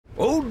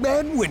Old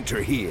Man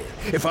Winter here.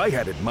 If I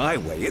had it my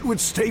way, it would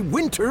stay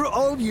winter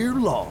all year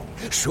long.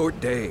 Short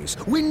days,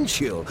 wind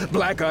chill,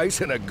 black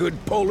ice, and a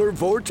good polar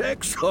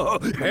vortex. Oh,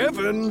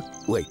 heaven.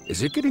 Wait,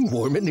 is it getting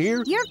warm in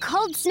here? Your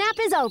cold snap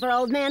is over,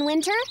 Old Man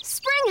Winter.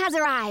 Spring has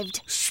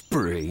arrived.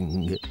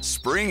 Spring.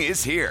 Spring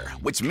is here,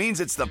 which means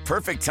it's the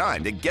perfect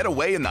time to get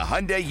away in the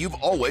Hyundai you've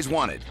always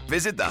wanted.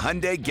 Visit the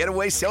Hyundai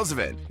Getaway Sales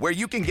Event, where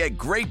you can get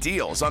great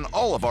deals on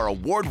all of our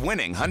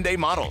award-winning Hyundai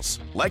models,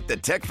 like the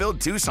tech-filled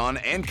Tucson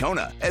and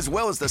Kona, as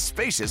well as the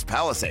spacious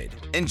Palisade.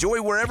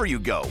 Enjoy wherever you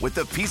go with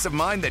the peace of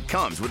mind that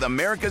comes with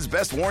America's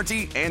best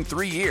warranty and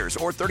 3 years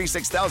or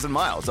 36,000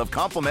 miles of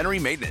complimentary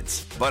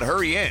maintenance. But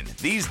hurry in,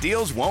 these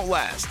deals won't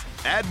last.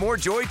 Add more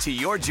joy to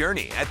your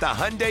journey at the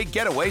Hyundai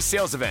Getaway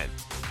Sales Event.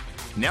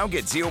 Now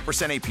get 0%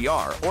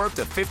 APR or up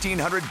to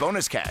 $1,500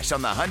 bonus cash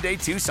on the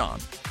Hyundai Tucson.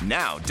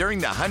 Now, during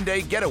the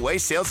Hyundai Getaway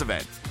Sales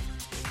Event.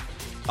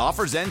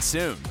 Offers end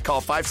soon.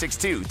 Call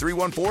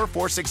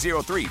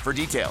 562-314-4603 for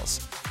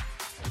details.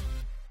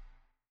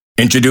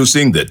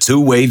 Introducing the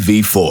two-way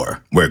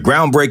V4, where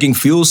groundbreaking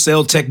fuel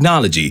cell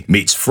technology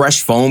meets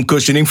fresh foam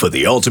cushioning for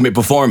the ultimate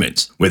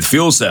performance. With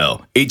fuel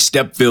cell, each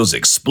step feels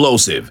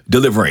explosive,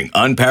 delivering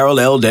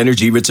unparalleled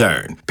energy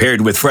return. Paired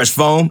with fresh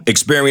foam,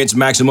 experience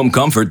maximum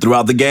comfort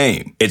throughout the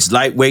game. Its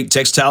lightweight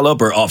textile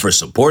upper offers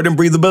support and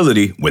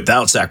breathability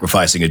without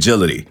sacrificing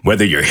agility.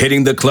 Whether you're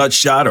hitting the clutch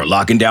shot or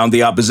locking down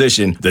the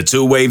opposition, the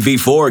two-way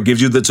V4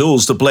 gives you the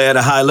tools to play at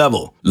a high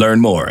level. Learn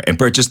more and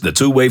purchase the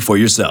two-way for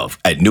yourself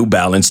at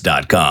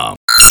newbalance.com.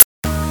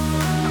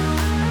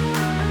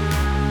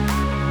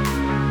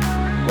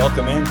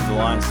 Welcome into the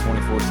Lions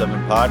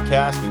 24/7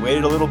 podcast. We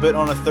waited a little bit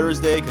on a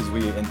Thursday because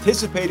we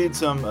anticipated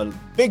some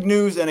big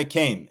news, and it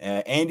came.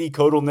 Andy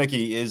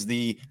Kotelnicki is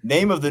the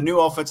name of the new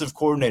offensive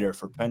coordinator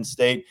for Penn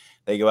State.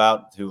 They go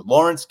out to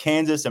Lawrence,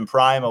 Kansas, and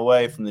pry him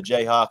away from the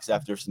Jayhawks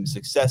after some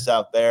success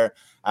out there,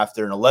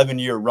 after an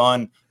 11-year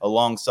run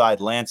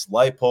alongside Lance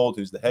Leipold,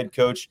 who's the head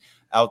coach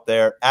out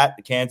there at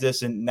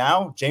Kansas. And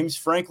now James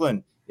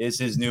Franklin is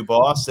his new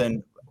boss,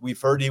 and we've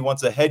heard he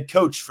wants a head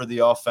coach for the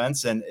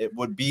offense, and it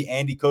would be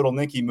Andy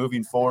Kotelnicki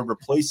moving forward,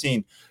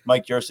 replacing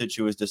Mike Yurcich,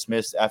 who was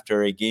dismissed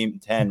after a Game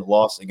 10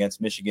 loss against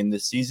Michigan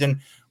this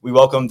season. We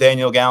welcome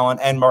Daniel Gallen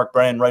and Mark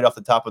Brennan right off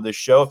the top of this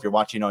show. If you're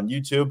watching on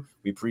YouTube,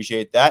 we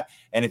appreciate that.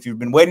 And if you've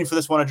been waiting for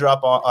this one to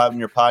drop on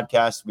your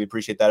podcast, we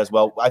appreciate that as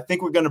well. I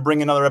think we're going to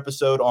bring another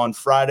episode on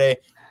Friday,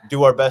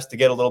 do our best to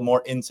get a little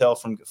more intel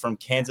from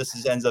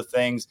Kansas's ends of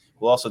things.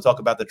 We'll also talk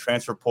about the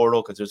transfer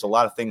portal because there's a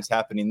lot of things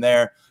happening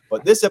there.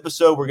 But this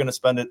episode, we're going to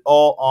spend it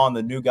all on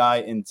the new guy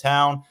in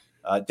town.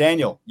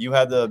 Daniel, you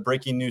had the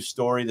breaking news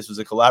story. This was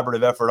a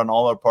collaborative effort on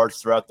all our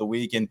parts throughout the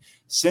week. And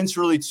since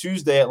really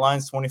Tuesday at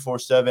Lions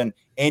 24/7,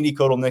 Andy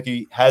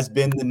Kotelnicki has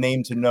been the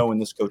name to know in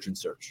this coaching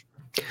search.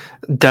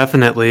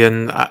 Definitely.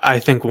 And I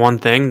think one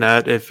thing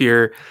that if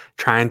you're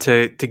trying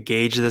to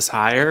gauge this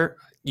hire,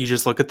 you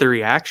just look at the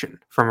reaction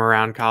from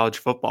around college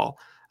football.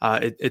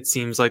 It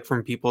seems like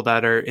from people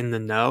that are in the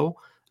know,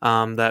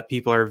 that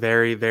people are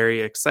very,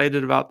 very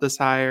excited about this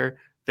hire,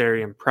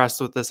 very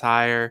impressed with this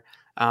hire.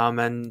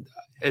 And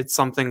it's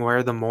something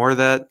where the more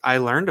that I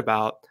learned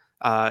about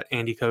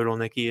Andy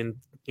Kotelnicki and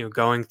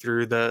going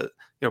through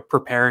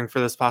preparing for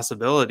this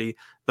possibility,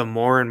 the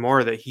more and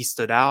more that he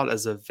stood out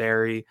as a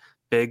very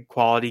big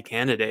quality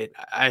candidate.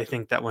 I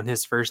think that when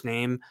his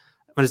name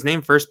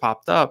first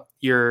popped up,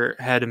 your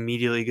head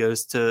immediately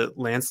goes to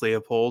Lance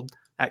Leipold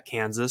at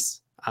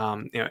Kansas.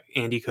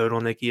 Andy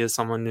Kotelnicki is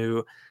someone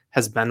who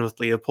has been with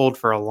Leipold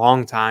for a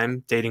long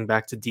time, dating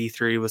back to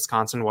D3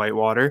 Wisconsin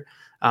Whitewater.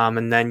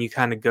 And then you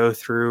kind of go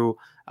through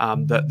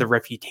the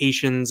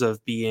reputations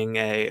of being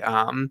a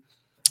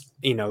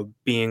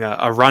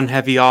run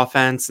heavy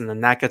offense, and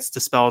then that gets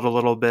dispelled a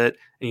little bit.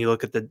 And you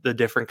look at the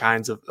different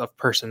kinds of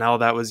personnel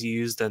that was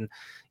used, and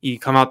you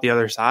come out the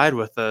other side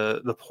with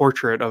the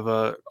portrait of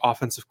a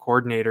offensive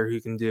coordinator who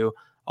can do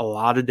a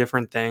lot of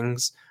different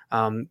things,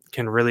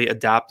 can really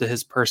adapt to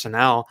his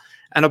personnel.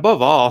 And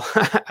above all,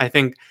 I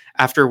think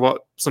after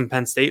what some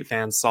Penn State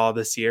fans saw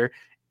this year,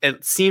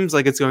 it seems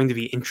like it's going to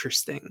be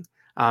interesting.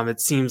 It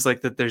seems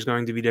like that there's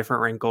going to be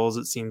different wrinkles.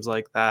 It seems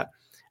like that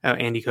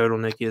Andy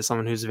Kotelnicki is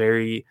someone who's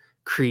very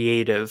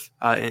creative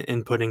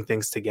in putting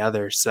things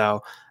together.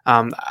 So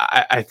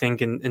I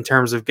think in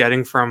terms of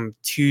getting from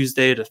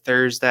Tuesday to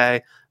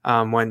Thursday,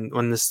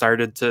 when this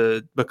started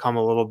to become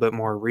a little bit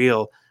more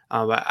real,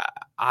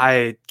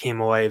 I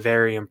came away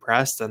very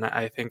impressed and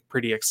I think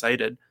pretty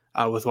excited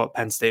with what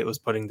Penn State was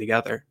putting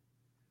together.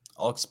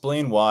 I'll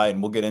explain why,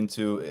 and we'll get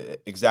into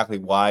exactly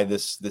why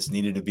this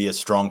needed to be a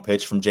strong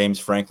pitch from James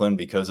Franklin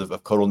because of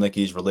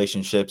Kotelnicki's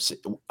relationships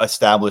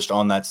established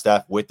on that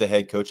staff with the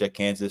head coach at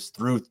Kansas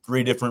through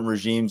 3 different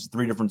regimes,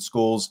 3 different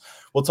schools.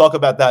 We'll talk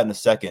about that in a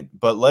second,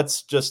 but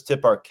let's just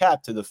tip our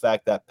cap to the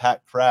fact that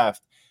Pat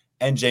Kraft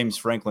and James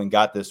Franklin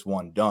got this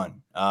one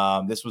done.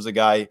 This was a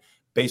guy,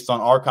 based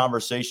on our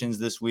conversations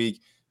this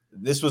week,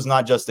 this was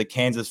not just a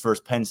Kansas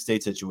versus Penn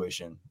State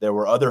situation. There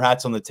were other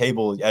hats on the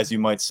table, as you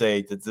might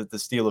say, to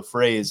steal a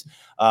phrase.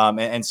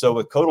 And so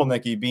with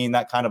Kotelnicki being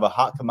that kind of a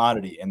hot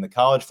commodity and the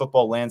college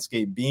football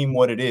landscape being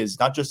what it is,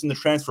 not just in the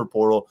transfer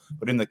portal,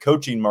 but in the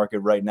coaching market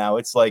right now,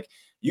 it's like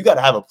you got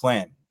to have a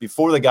plan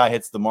before the guy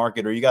hits the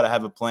market, or you got to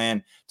have a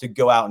plan to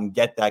go out and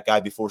get that guy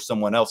before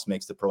someone else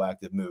makes the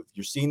proactive move.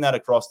 You're seeing that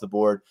across the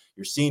board.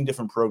 You're seeing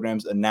different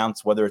programs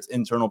announce whether it's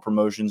internal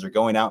promotions or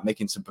going out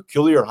making some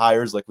peculiar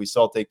hires like we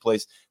saw take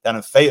place down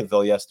in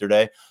Fayetteville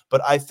yesterday.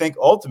 But I think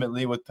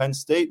ultimately with Penn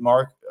State,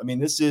 Mark, I mean,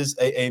 this is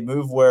a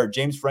move where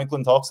James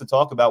Franklin talks the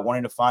talk about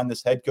wanting to find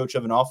this head coach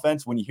of an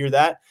offense. When you hear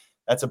that,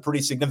 that's a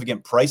pretty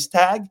significant price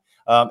tag.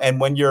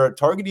 And when you're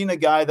targeting a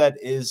guy that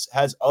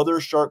has other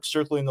sharks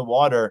circling the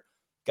water,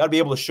 got to be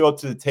able to show up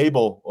to the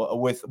table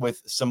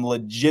with some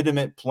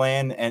legitimate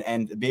plan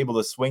and be able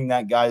to swing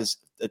that guy's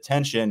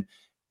attention.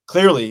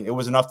 Clearly, it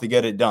was enough to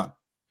get it done.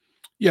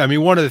 Yeah, I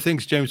mean, one of the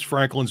things James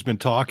Franklin's been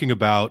talking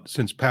about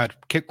since Pat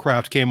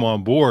Kickcraft came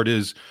on board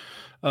is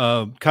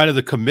kind of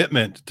the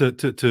commitment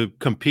to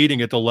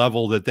competing at the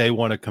level that they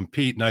want to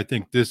compete. And I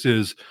think this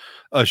is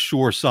a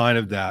sure sign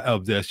of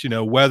this,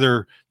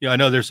 whether, I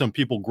know there's some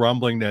people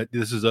grumbling that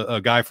this is a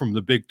guy from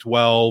the Big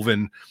 12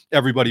 and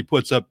everybody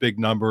puts up big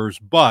numbers.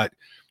 But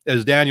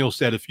as Daniel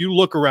said, if you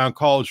look around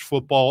college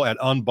football at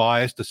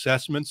unbiased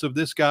assessments of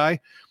this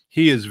guy,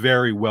 he is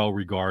very well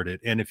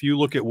regarded. And if you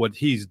look at what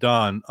he's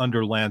done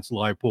under Lance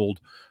Leipold,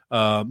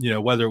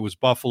 whether it was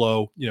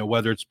Buffalo,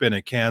 whether it's been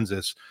at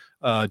Kansas,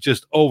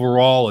 just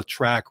overall a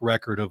track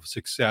record of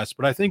success.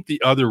 But I think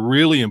the other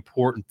really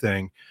important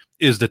thing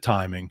is the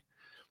timing.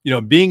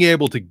 Being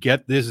able to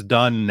get this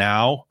done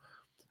now,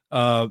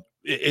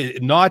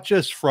 not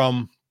just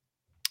from,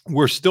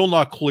 we're still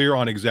not clear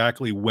on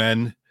exactly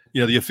when,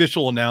 the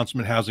official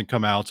announcement hasn't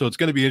come out. So it's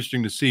going to be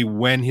interesting to see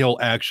when he'll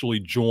actually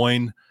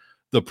join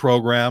the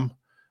program.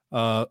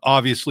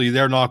 Obviously,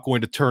 they're not going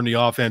to turn the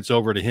offense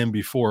over to him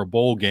before a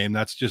bowl game.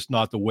 That's just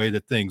not the way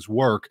that things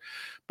work.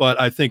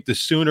 But I think the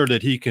sooner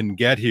that he can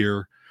get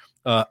here,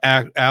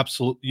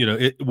 absolutely,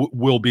 it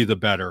will be the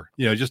better,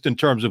 just in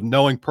terms of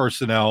knowing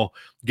personnel,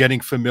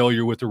 getting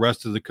familiar with the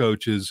rest of the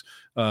coaches,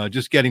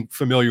 just getting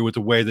familiar with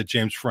the way that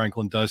James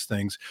Franklin does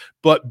things.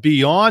 But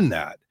beyond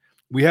that,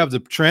 we have the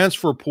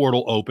transfer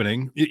portal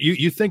opening.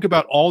 You think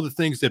about all the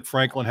things that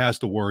Franklin has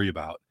to worry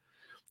about,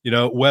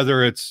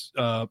 whether it's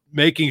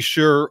making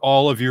sure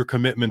all of your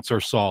commitments are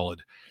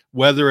solid,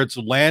 whether it's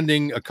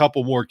landing a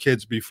couple more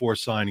kids before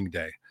signing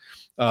day,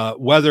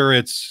 whether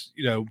it's,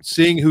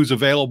 seeing who's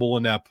available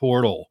in that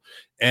portal.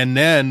 And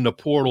then the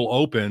portal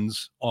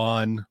opens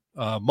on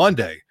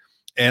Monday.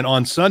 And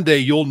on Sunday,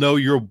 you'll know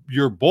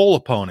your bowl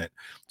opponent.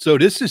 So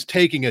this is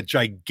taking a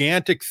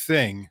gigantic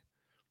thing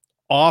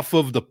off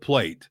of the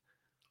plate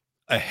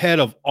ahead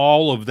of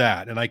all of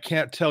that. And I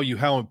can't tell you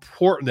how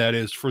important that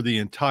is for the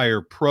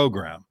entire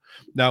program.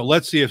 Now,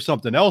 let's see if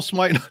something else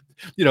might,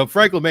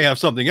 Franklin may have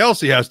something else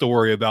he has to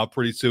worry about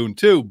pretty soon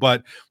too,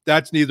 but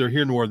that's neither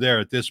here nor there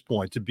at this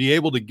point. To be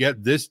able to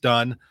get this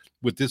done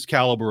with this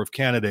caliber of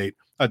candidate,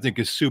 I think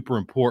is super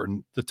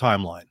important, the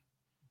timeline.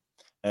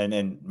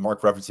 And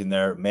Mark referencing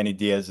there, Manny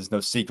Diaz is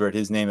no secret.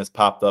 His name has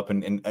popped up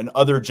in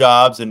other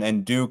jobs,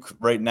 and Duke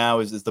right now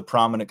is the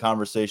prominent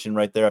conversation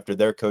right there after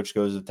their coach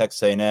goes to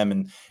Texas A&M,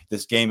 and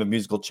this game of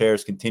musical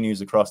chairs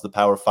continues across the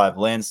Power 5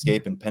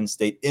 landscape, and Penn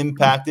State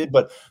impacted,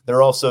 but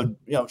they're also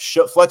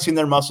flexing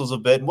their muscles a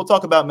bit. And we'll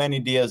talk about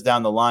Manny Diaz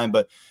down the line,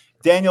 but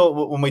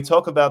Daniel, when we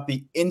talk about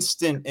the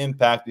instant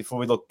impact, before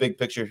we look big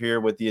picture here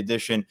with the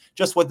addition,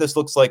 just what this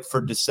looks like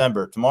for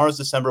December. Tomorrow's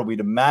December.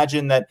 We'd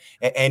imagine that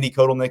Andy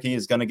Kotelnicki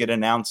is going to get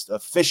announced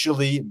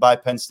officially by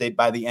Penn State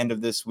by the end of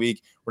this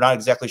week. We're not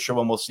exactly sure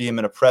when we'll see him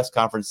in a press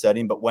conference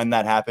setting, but when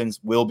that happens,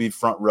 we'll be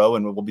front row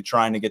and we'll be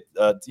trying to get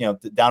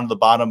down to the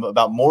bottom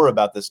about more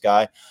about this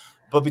guy.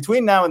 But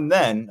between now and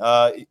then,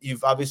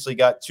 you've obviously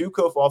got two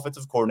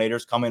co-offensive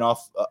coordinators coming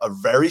off a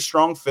very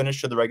strong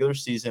finish to the regular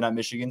season at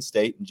Michigan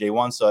State,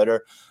 Jaywan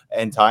Sider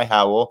and Ty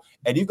Howell.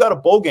 And you've got a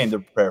bowl game to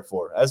prepare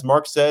for. As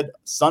Mark said,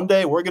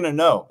 Sunday, we're going to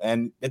know.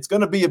 And it's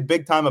going to be a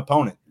big-time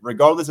opponent.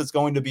 Regardless, it's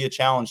going to be a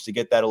challenge to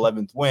get that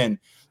 11th win.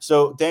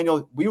 So,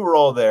 Daniel, we were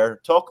all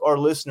there. Talk our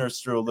listeners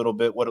through a little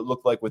bit what it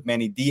looked like with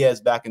Manny Diaz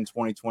back in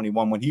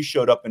 2021 when he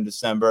showed up in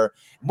December,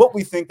 what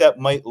we think that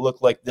might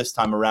look like this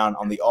time around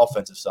on the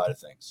offensive side of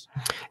things.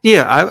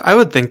 Yeah, I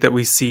would think that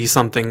we see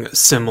something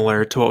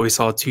similar to what we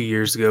saw 2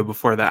 years ago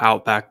before the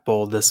Outback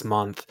Bowl this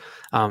month.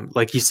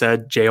 Like you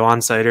said,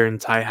 Jaywan Sider and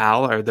Ty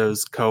Howell are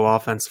those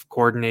co-offensive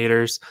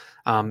coordinators.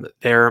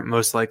 They're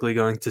most likely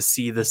going to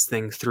see this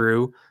thing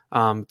through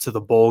to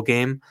the bowl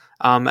game.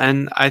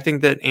 And I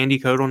think that Andy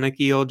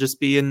Kotelnicki will just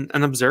be an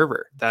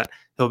observer, that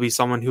he'll be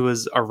someone who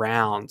is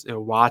around,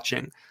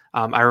 watching.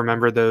 I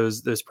remember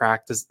those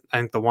practice. I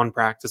think the one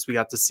practice we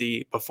got to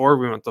see before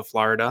we went to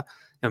Florida,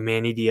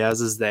 Manny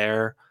Diaz is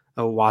there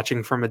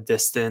watching from a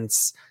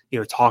distance,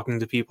 talking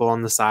to people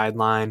on the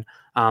sideline.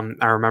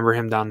 I remember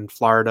him down in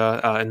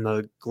Florida in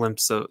the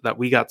glimpse that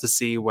we got to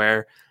see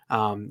where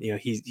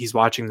He's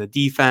watching the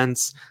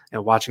defense,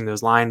 watching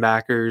those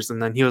linebackers,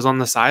 and then he was on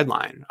the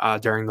sideline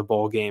during the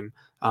bowl game,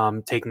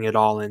 taking it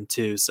all in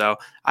too. So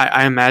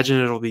I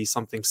imagine it'll be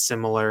something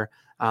similar.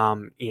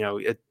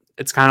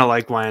 It's kind of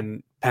like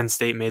when Penn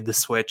State made the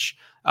switch,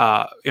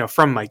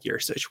 from Mike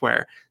Yurcich,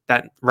 where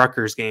that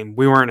Rutgers game,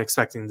 we weren't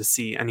expecting to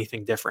see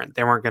anything different.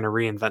 They weren't going to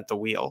reinvent the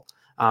wheel.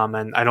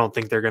 And I don't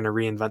think they're going to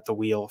reinvent the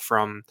wheel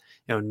from,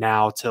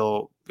 now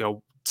till,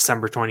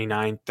 December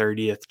 29th,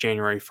 30th,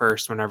 January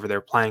 1st, whenever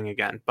they're playing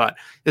again. But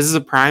this is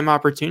a prime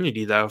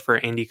opportunity, though, for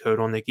Andy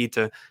Kotelnicki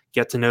to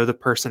get to know the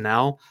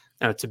personnel,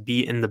 to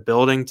be in the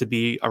building, to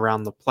be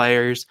around the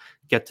players,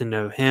 get to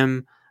know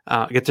him,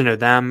 get to know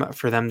them,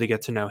 for them to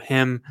get to know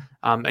him.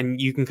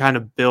 And you can kind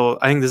of build,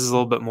 I think this is a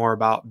little bit more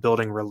about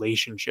building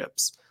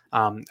relationships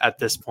at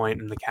this point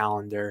in the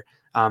calendar.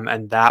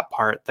 And that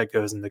part that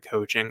goes into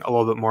coaching, a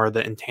little bit more of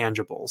the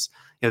intangibles.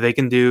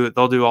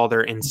 They'll do all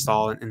their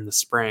install in the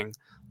spring.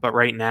 But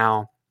right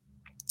now,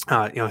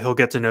 he'll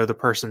get to know the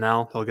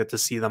personnel. He'll get to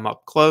see them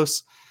up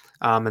close.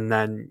 And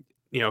then,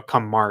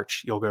 come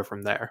March, you'll go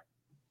from there.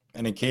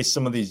 And in case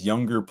some of these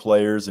younger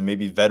players and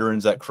maybe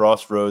veterans at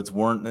Crossroads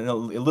weren't a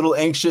little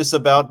anxious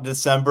about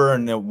December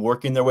and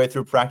working their way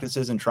through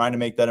practices and trying to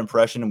make that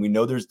impression, and we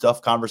know there's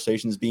tough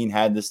conversations being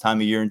had this time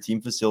of year in team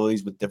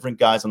facilities with different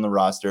guys on the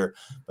roster,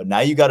 but now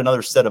you got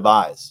another set of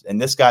eyes, and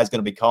this guy's going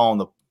to be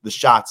calling the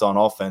shots on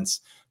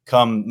offense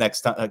come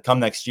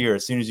next year.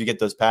 As soon as you get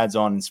those pads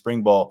on in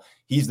spring ball,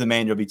 he's the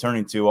man you'll be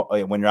turning to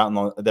when you're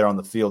out there on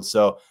the field.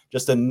 So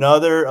just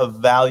another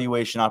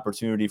evaluation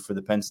opportunity for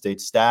the Penn State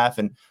staff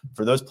and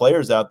for those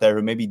players out there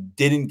who maybe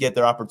didn't get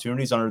their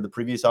opportunities under the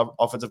previous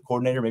offensive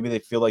coordinator. Maybe they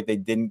feel like they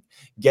didn't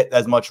get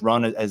as much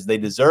run as they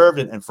deserved.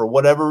 And for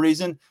whatever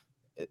reason,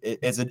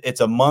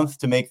 it's a month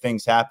to make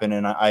things happen.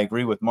 And I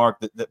agree with Mark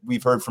that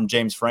we've heard from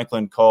James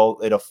Franklin call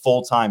it a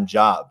full-time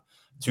job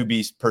to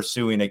be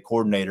pursuing a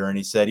coordinator. And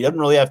he said he doesn't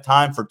really have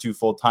time for 2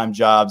 full-time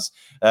jobs.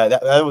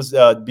 That was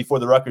before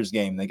the Rutgers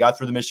game. They got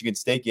through the Michigan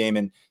State game,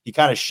 and he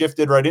kind of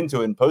shifted right into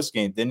it in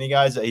post-game, didn't he,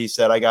 guys? He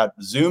said, I got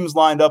Zooms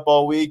lined up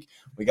all week.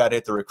 We got to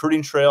hit the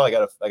recruiting trail. I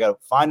got to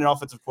find an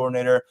offensive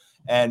coordinator.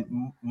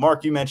 And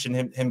Mark, you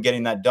mentioned him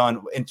getting that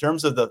done. In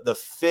terms of the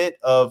fit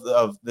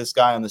of this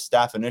guy on the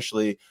staff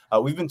initially,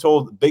 we've been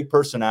told big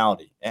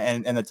personality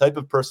and the type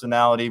of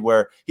personality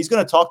where he's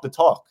going to talk the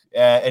talk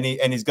and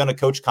he's going to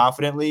coach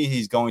confidently.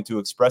 He's going to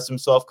express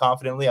himself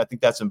confidently. I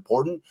think that's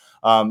important.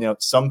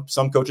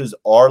 Some coaches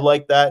are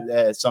like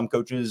that. Some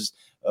coaches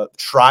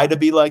try to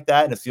be like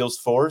that and it feels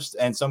forced,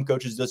 and some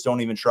coaches just don't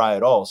even try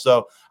at all.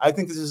 So I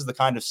think this is the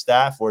kind of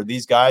staff where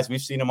these guys,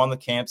 we've seen them on the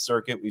camp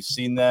circuit, we've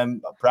seen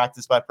them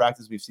practice by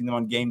practice, we've seen them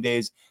on game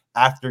days,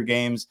 after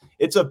games.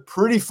 It's a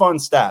pretty fun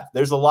staff.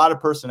 There's a lot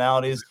of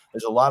personalities,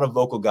 there's a lot of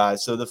vocal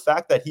guys. So the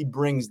fact that he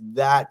brings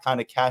that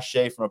kind of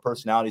cachet from a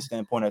personality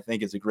standpoint, I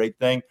think is a great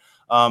thing.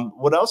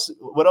 What else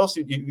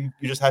you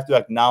just have to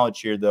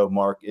acknowledge here, though,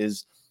 Mark,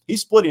 is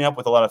he's splitting up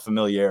with a lot of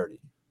familiarity.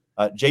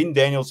 Jalen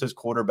Daniels, his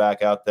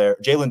quarterback out there,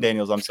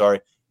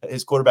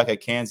 his quarterback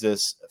at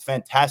Kansas,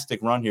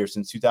 fantastic run here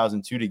since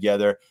 2002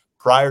 together.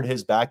 Prior to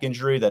his back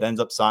injury that ends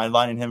up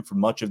sidelining him for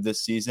much of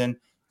this season,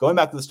 going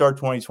back to the start of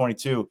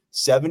 2022,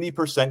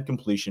 70%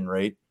 completion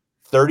rate,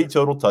 30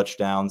 total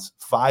touchdowns,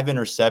 5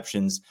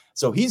 interceptions.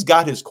 So he's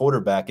got his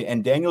quarterback,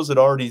 and Daniels had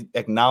already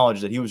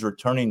acknowledged that he was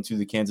returning to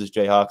the Kansas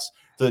Jayhawks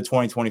for the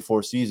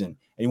 2024 season. And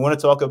you want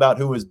to talk about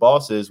who his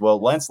boss is? Well,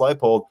 Lance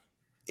Leipold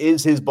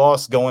is his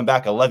boss going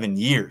back 11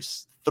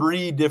 years,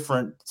 3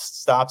 different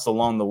stops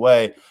along the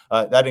way.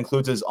 That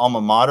includes his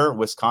alma mater,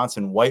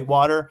 Wisconsin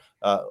Whitewater.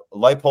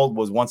 Leipold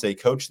was once a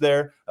coach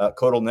there.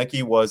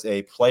 Kotelnicki was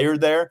a player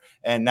there.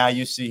 And now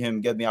you see him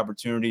getting the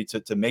opportunity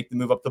to make the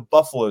move up to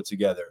Buffalo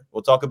together.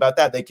 We'll talk about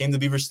that. They came to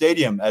Beaver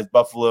Stadium as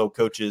Buffalo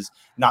coaches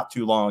not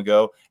too long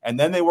ago. And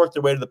then they worked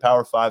their way to the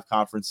Power 5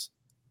 conference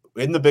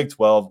in the Big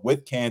 12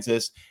 with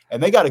Kansas,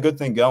 and they got a good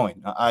thing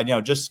going.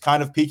 Just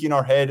kind of peeking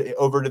our head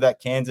over to that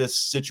Kansas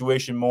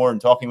situation more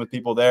and talking with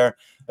people there.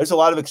 There's a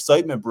lot of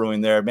excitement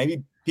brewing there.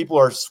 Maybe people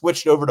are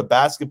switched over to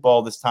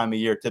basketball this time of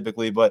year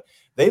typically, but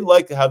they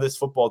like how this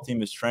football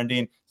team is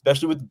trending,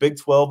 especially with the Big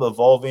 12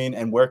 evolving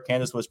and where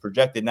Kansas was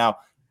projected. Now,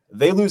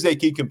 they lose a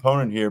key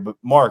component here, but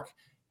Mark,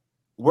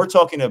 we're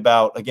talking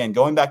about, again,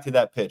 going back to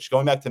that pitch,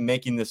 going back to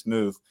making this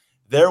move.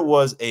 There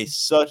was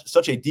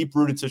such a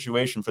deep-rooted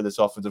situation for this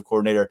offensive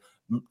coordinator.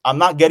 I'm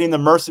not getting the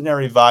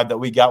mercenary vibe that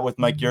we got with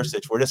Mike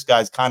Yurcich, where this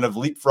guy's kind of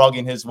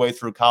leapfrogging his way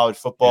through college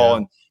football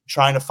and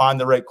trying to find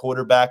the right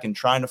quarterback and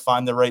trying to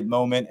find the right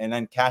moment and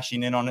then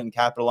cashing in on it and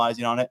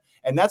capitalizing on it.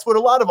 And that's what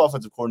a lot of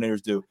offensive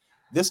coordinators do.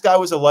 This guy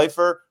was a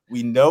lifer.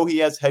 We know he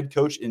has head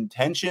coach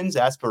intentions,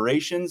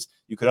 aspirations.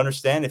 You could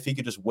understand if he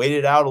could just wait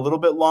it out a little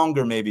bit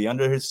longer, maybe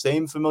under his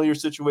same familiar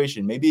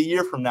situation. Maybe a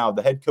year from now,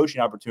 the head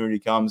coaching opportunity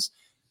comes.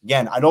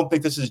 Again, I don't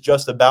think this is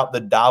just about the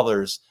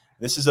dollars.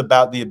 This is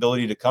about the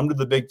ability to come to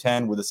the Big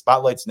Ten where the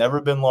spotlight's never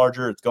been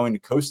larger. It's going to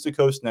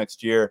coast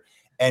next year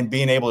and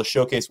being able to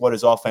showcase what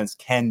his offense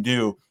can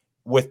do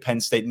with Penn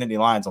State Nittany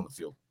Lions on the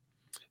field.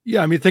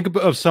 Yeah, I mean, think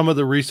of some of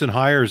the recent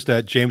hires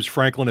that James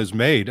Franklin has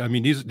made. I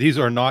mean, these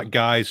are not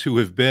guys who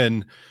have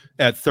been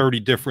at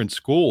 30 different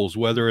schools,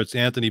 whether it's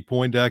Anthony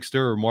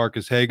Poindexter or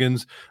Marcus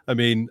Higgins. I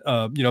mean,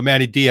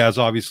 Manny Diaz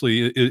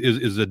obviously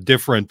is a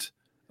different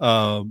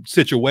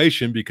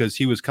situation because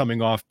he was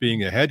coming off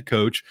being a head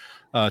coach.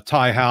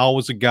 Ty Howell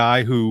was a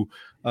guy who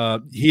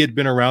he had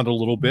been around a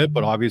little bit,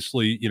 but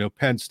obviously,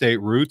 Penn State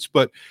roots.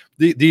 But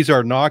these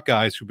are not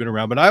guys who've been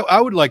around. But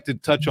I would like to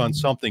touch on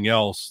something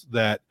else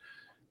that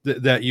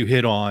you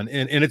hit on,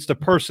 and it's the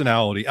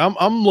personality.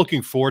 I'm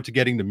looking forward to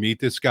getting to meet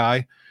this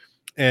guy,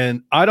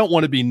 and I don't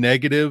want to be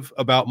negative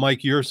about Mike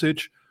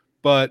Yurcich,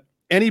 but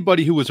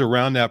anybody who was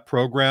around that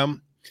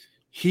program,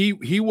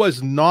 he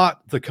was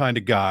not the kind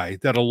of guy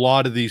that a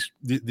lot of these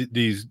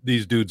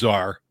dudes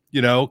are.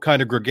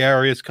 Kind of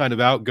gregarious, kind of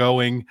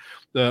outgoing.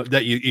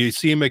 That you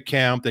see him at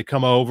camp, they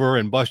come over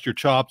and bust your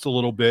chops a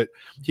little bit.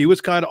 He was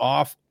kind of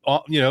off.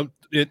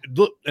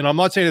 And I'm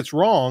not saying it's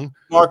wrong,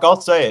 Mark.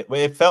 I'll say it.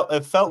 It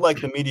felt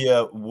like the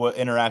media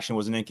interaction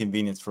was an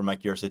inconvenience for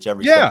Mike Yurcich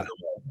every step of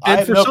the way. I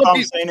have no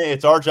problem saying it.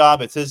 It's our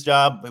job. It's his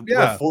job.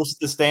 We're forced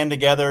to stand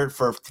together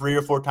for 3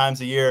 or 4 times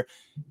a year.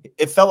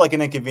 It felt like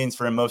an inconvenience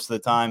for him most of the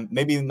time.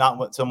 Maybe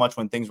not so much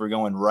when things were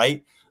going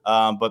right.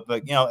 But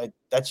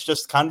that's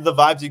just kind of the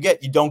vibes you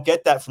get. You don't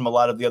get that from a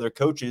lot of the other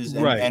coaches,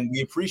 and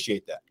we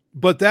appreciate that.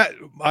 But that,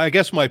 I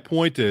guess my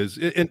point is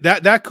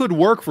that could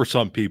work for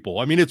some people.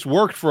 I mean, it's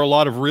worked for a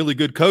lot of really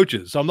good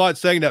coaches. I'm not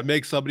saying that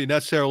makes somebody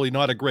necessarily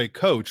not a great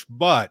coach,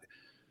 but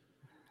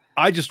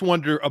I just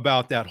wonder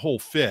about that whole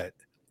fit.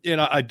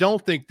 And I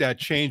don't think that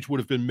change would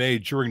have been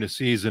made during the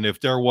season if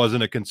there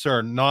wasn't a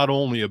concern not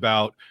only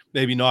about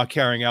maybe not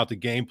carrying out the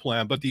game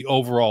plan, but the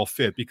overall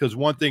fit. Because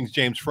one thing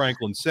James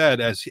Franklin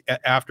said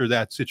after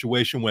that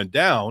situation went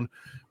down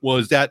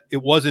was that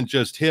it wasn't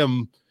just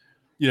him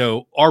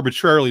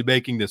arbitrarily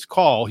making this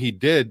call. He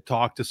did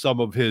talk to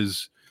some of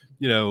his,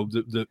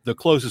 the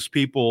closest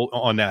people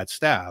on that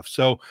staff.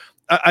 So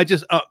I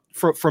just,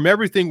 from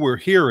everything we're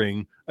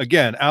hearing,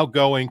 again,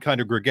 outgoing,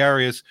 kind of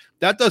gregarious,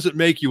 that doesn't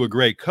make you a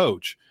great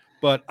coach.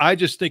 But I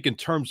just think in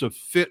terms of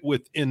fit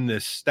within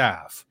this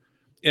staff,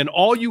 and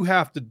all you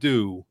have to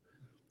do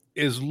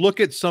is look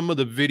at some of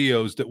the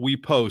videos that we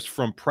post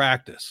from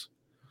practice,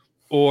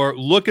 or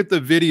look at the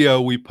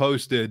video we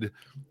posted,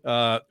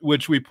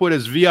 which we put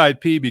as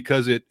VIP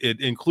because it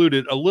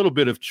included a little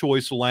bit of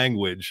choice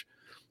language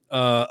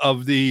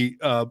of the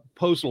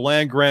Postal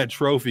Land Grant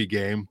Trophy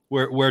game,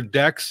 where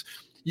Dex,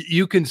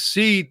 you can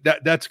see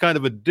that's kind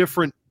of a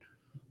different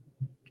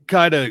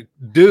kind of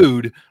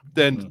dude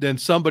than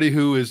somebody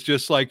who is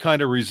just like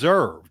kind of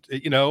reserved.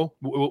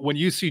 When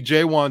you see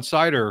Jaywan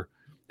Sider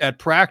at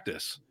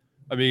practice,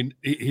 I mean,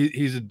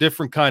 he's a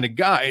different kind of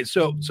guy.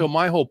 So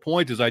my whole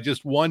point is I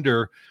just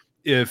wonder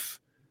if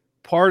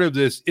part of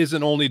this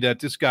isn't only that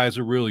this guy's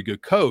a really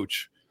good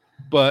coach,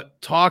 but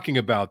talking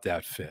about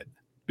that fit,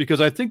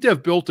 because I think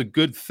they've built a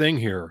good thing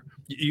here.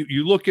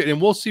 You look at,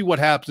 and we'll see what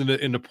happens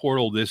in the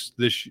portal this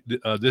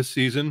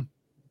season,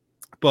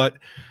 but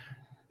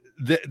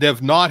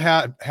they've not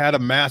had a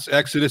mass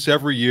exodus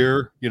every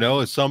year,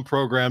 as some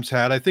programs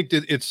had. I think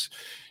that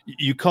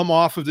you come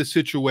off of the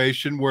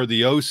situation where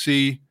the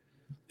OC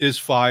is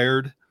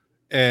fired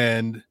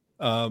and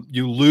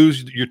you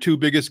lose your 2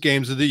 biggest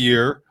games of the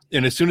year.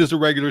 And as soon as the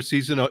regular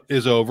season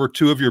is over,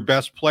 2 of your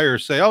best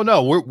players say, oh,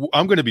 no,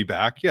 I'm going to be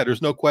back. Yeah,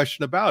 there's no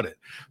question about it.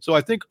 So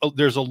I think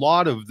there's a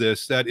lot of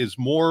this that is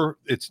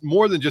it's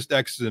more than just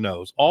X's and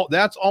O's.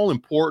 That's all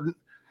important.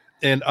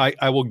 And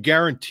I will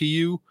guarantee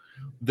you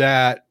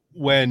that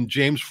when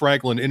James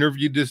Franklin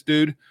interviewed this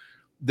dude,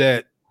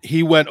 that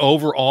he went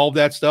over all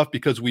that stuff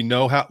because we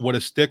know what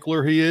a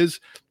stickler he is.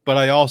 But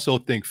I also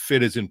think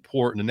fit is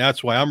important. And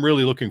that's why I'm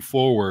really looking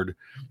forward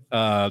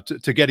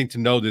to getting to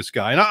know this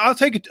guy. And I'll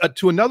take it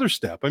to another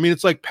step. I mean,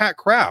 it's like Pat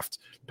Kraft.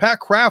 Pat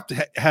Kraft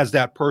has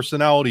that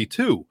personality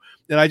too.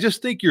 And I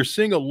just think you're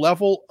seeing a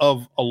level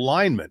of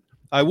alignment.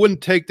 I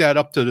wouldn't take that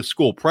up to the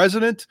school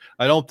president.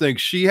 I don't think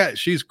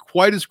she's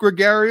quite as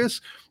gregarious,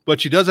 but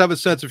she does have a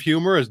sense of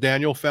humor, as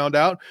Daniel found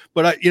out.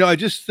 But I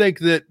just think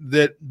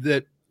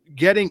that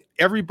getting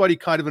everybody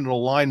kind of in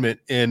alignment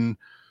in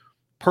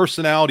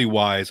personality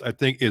wise, I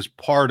think is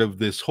part of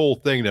this whole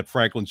thing that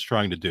Franklin's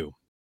trying to do.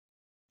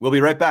 We'll be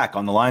right back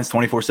on the Lions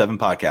 24/7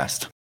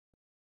 podcast.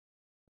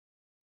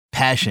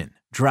 Passion,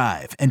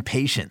 drive, and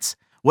patience.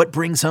 What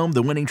brings home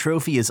the winning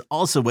trophy is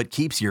also what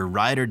keeps your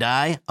ride or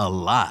die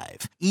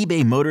alive.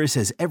 eBay Motors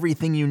has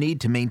everything you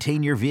need to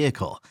maintain your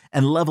vehicle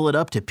and level it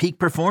up to peak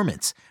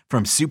performance,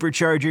 from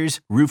superchargers,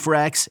 roof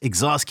racks,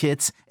 exhaust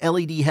kits,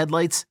 LED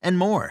headlights, and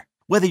more.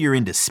 Whether you're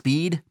into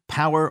speed,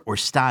 power, or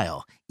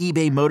style,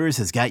 eBay Motors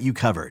has got you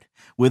covered.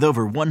 With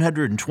over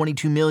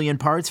 122 million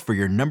parts for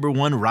your number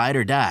one ride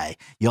or die,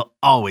 you'll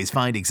always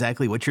find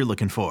exactly what you're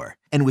looking for.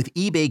 And with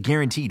eBay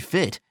Guaranteed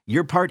Fit,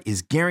 your part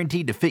is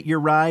guaranteed to fit your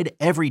ride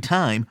every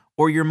time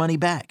or your money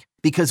back.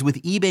 Because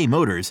with eBay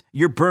Motors,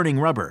 you're burning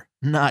rubber,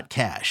 not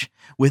cash.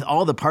 With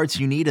all the parts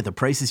you need at the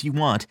prices you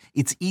want,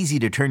 it's easy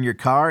to turn your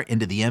car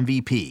into the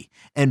MVP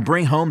and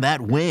bring home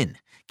that win.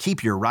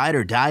 Keep your ride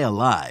or die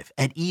alive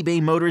at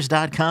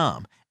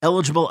ebaymotors.com.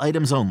 Eligible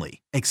items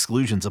only.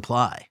 Exclusions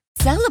apply.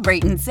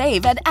 Celebrate and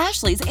save at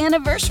Ashley's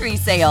Anniversary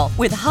Sale.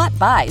 With Hot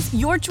Buys,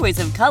 your choice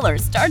of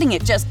colors starting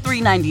at just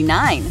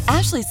 $3.99.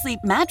 Ashley Sleep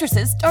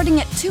mattresses starting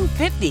at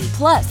 $2.50.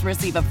 Plus,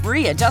 receive a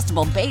free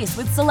adjustable base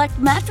with select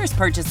mattress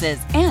purchases.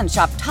 And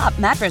shop top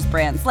mattress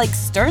brands like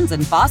Stearns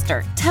 &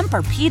 Foster,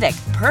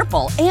 Tempur-Pedic,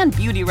 Purple, and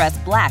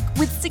Beautyrest Black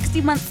with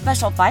 60-month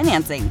special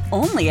financing.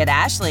 Only at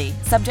Ashley.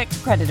 Subject to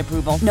credit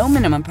approval. No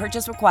minimum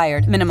purchase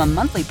required. Minimum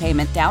monthly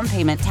payment, down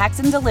payment, tax,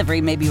 and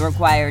delivery may be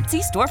required.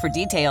 See store for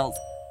details.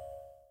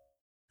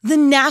 The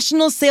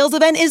national sales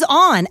event is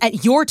on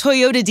at your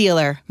Toyota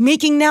dealer,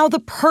 making now the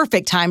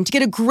perfect time to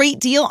get a great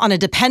deal on a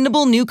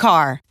dependable new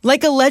car.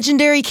 Like a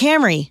legendary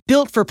Camry,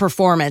 built for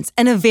performance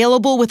and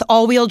available with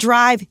all-wheel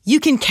drive, you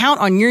can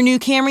count on your new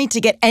Camry to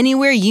get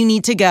anywhere you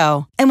need to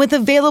go. And with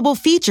available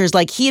features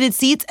like heated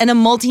seats and a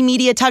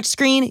multimedia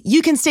touchscreen,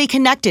 you can stay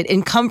connected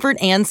in comfort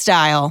and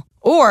style.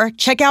 Or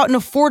check out an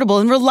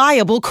affordable and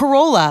reliable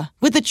Corolla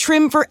with a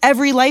trim for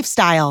every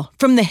lifestyle,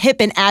 from the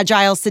hip and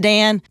agile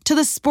sedan to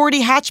the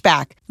sporty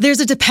hatchback. There's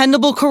a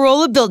dependable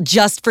Corolla built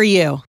just for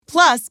you.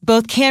 Plus,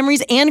 both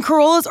Camrys and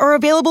Corollas are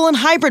available in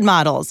hybrid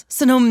models,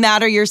 so no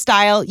matter your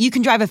style, you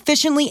can drive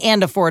efficiently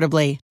and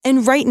affordably.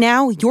 And right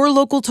now, your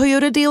local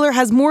Toyota dealer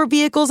has more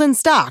vehicles in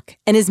stock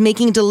and is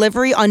making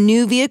delivery on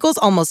new vehicles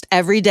almost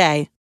every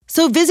day.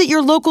 So visit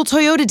your local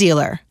Toyota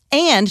dealer.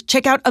 And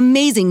check out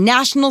amazing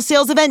national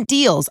sales event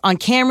deals on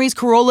Camrys,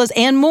 Corollas,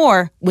 and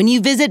more when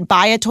you visit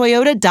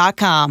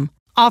buyatoyota.com.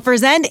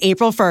 Offers end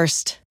April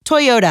 1st.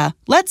 Toyota,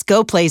 let's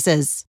go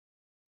places.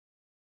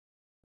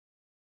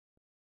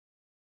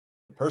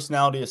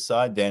 Personality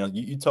aside, Daniel,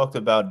 you talked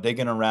about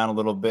digging around a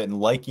little bit and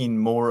liking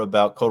more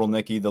about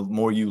Kotelnicki the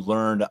more you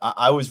learned.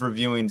 I was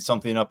reviewing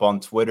something up on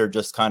Twitter,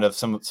 just kind of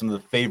some of the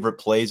favorite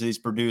plays that he's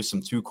produced,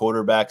 some two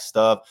quarterback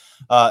stuff.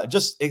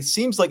 Just it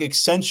seems like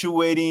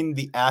accentuating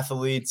the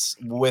athletes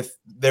with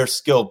their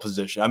skill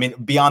position. I mean,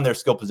 beyond their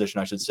skill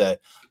position, I should say.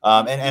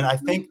 And I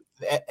think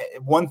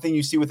one thing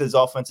you see with his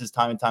offenses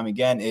time and time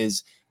again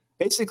is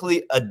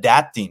basically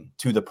adapting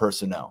to the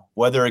personnel,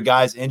 whether a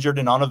guy's injured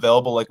and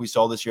unavailable, like we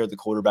saw this year at the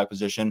quarterback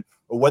position,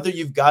 or whether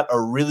you've got a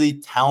really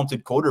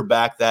talented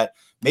quarterback that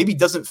maybe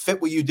doesn't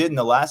fit what you did in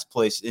the last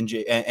place in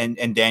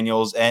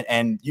Daniels,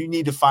 and you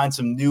need to find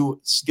some new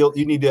skill.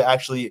 You need to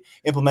actually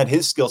implement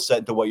his skill set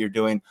into what you're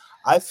doing.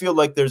 I feel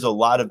like there's a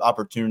lot of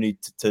opportunity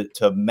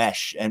to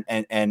mesh and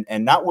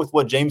not with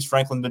what James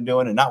Franklin's been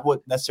doing and not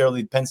what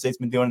necessarily Penn State's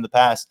been doing in the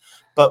past,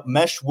 but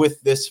mesh with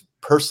this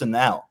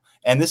personnel.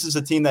 And this is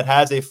a team that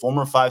has a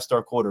former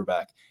 5-star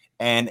quarterback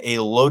and a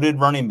loaded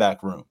running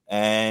back room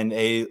and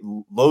a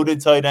loaded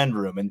tight end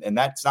room. And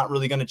that's not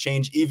really going to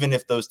change even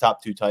if those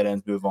top two tight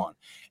ends move on.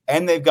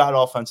 And they've got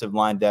offensive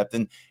line depth.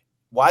 And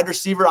wide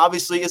receiver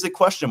obviously is a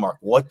question mark.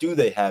 What do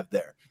they have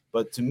there?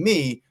 But to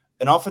me,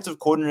 an offensive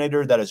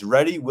coordinator that is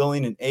ready,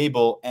 willing, and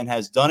able and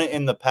has done it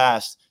in the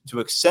past to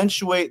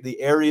accentuate the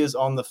areas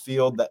on the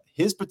field that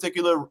his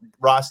particular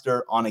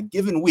roster on a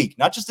given week,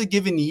 not just a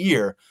given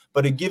year,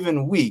 but a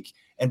given week,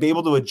 and be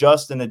able to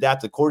adjust and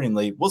adapt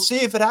accordingly. We'll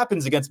see if it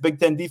happens against Big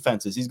Ten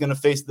defenses. He's going to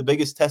face the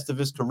biggest test of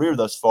his career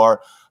thus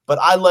far, but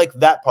I like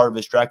that part of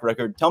his track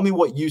record. Tell me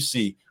what you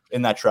see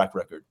in that track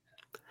record.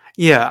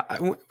 Yeah,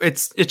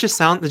 it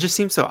just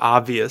seems so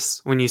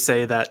obvious when you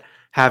say that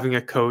having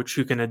a coach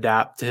who can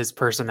adapt to his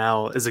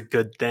personnel is a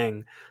good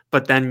thing.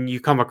 But then you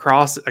come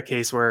across a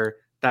case where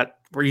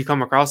you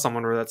come across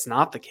someone where that's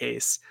not the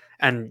case,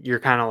 and you're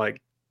kind of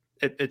like,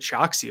 it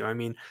shocks you. I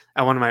mean,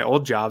 at one of my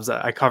old jobs,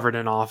 I covered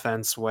an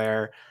offense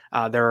where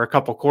there were a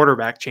couple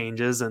quarterback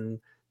changes and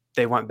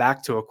they went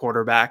back to a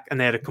quarterback and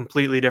they had a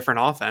completely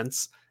different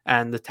offense.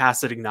 And the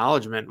tacit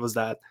acknowledgement was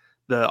that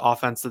the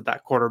offense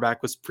that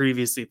quarterback was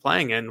previously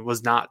playing in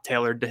was not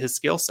tailored to his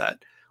skill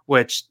set,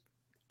 which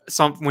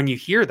when you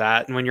hear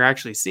that and when you're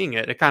actually seeing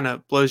it, it kind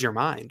of blows your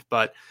mind.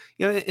 But,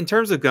 in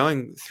terms of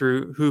going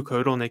through who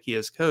Kotelnicki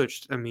has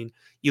coached, I mean,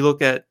 you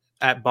look at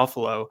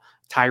Buffalo,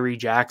 Tyree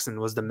Jackson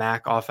was the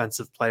MAC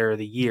Offensive Player of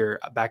the Year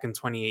back in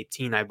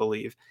 2018, I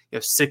believe.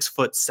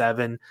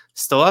 6'7",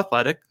 still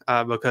athletic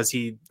because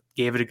he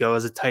gave it a go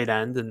as a tight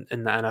end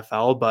in the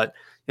NFL, but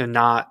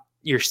not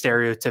your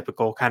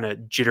stereotypical kind of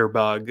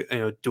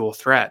jitterbug, dual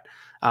threat.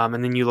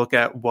 And then you look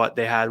at what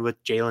they had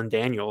with Jalen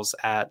Daniels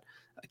at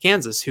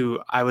Kansas, who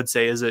I would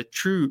say is a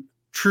true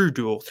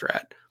dual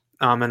threat,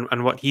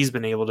 and what he's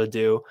been able to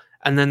do.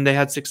 And then they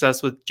had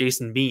success with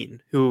Jason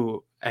Bean,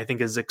 who I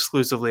think is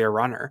exclusively a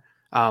runner.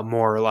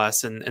 More or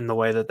less in the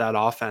way that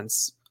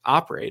offense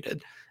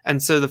operated.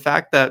 And so the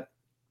fact that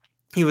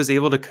he was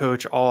able to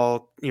coach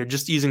all,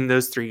 just using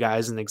those three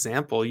guys as an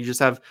example, you just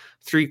have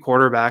three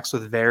quarterbacks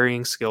with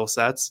varying skill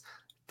sets.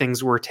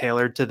 Things were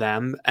tailored to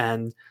them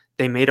and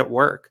they made it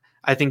work.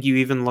 I think you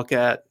even look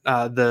at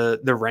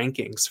the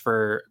rankings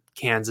for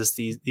Kansas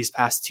these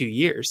past 2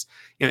 years.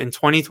 In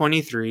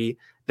 2023,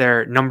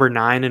 they're number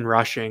 9 in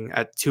rushing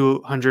at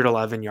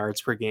 211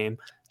 yards per game,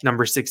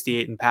 number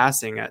 68 in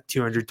passing at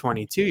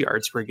 222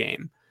 yards per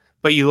game.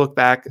 But you look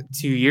back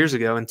 2 years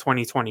ago in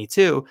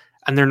 2022,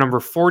 and they're number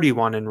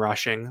 41 in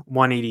rushing,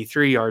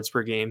 183 yards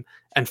per game,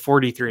 and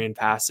 43 in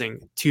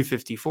passing,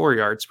 254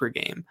 yards per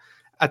game.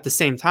 At the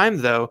same time,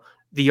 though,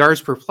 the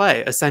yards per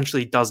play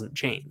essentially doesn't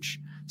change.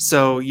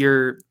 So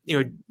you're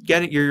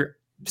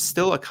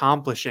still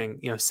accomplishing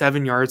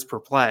 7 yards per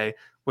play,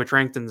 which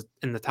ranked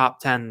in the top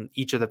 10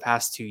 each of the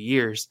past 2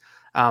 years.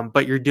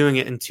 But you're doing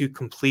it in two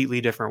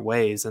completely different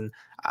ways. And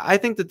I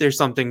think that there's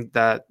something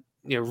that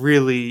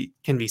really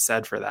can be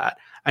said for that.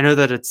 I know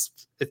that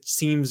it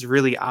seems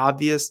really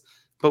obvious,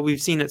 but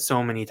we've seen it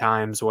so many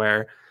times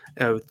where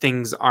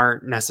things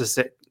aren't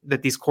necessary,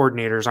 that these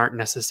coordinators aren't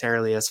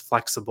necessarily as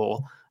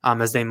flexible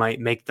as they might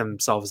make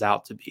themselves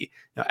out to be.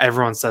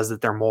 Everyone says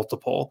that they're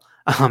multiple.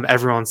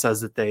 Everyone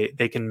says that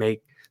they can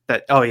make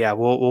that, oh yeah,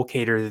 we'll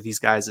cater to these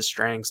guys'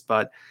 strengths,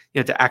 but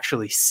to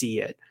actually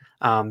see it.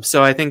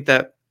 So I think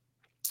that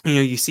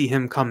you see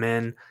him come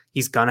in,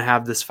 he's going to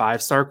have this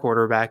 5-star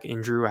quarterback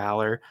in Drew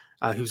Aller,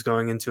 who's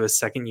going into his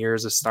second year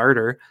as a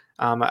starter.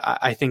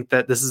 I think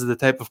that this is the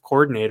type of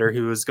coordinator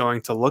who is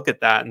going to look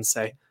at that and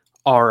say,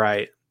 all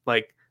right,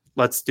 like,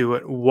 let's do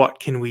it. What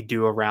can we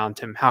do around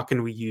him? How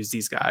can we use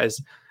these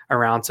guys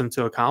around him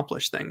to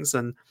accomplish things?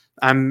 And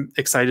I'm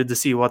excited to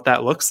see what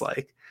that looks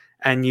like.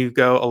 And you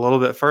go a little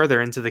bit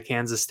further into the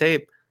Kansas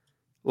tape,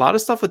 a lot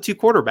of stuff with 2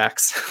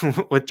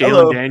 quarterbacks with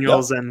Jalen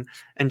Daniels and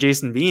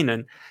Jason Bean.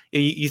 And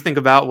you think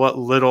about what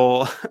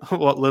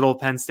little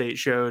Penn State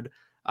showed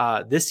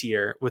this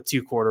year with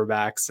 2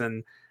 quarterbacks.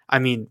 And I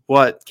mean,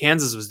 what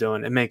Kansas was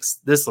doing, it makes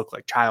this look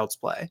like child's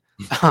play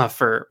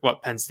for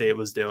what Penn State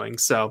was doing.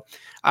 So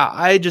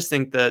I just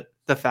think that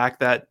the fact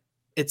that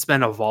it's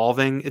been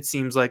evolving, it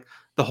seems like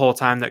the whole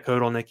time that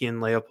Kotelnicki and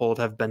Leopold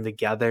have been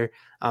together,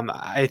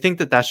 I think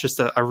that that's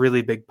just a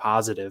really big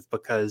positive,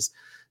 because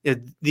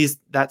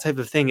that type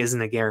of thing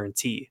isn't a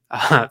guarantee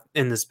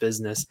in this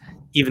business,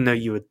 even though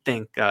you would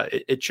think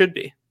it should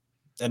be.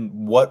 And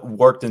what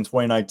worked in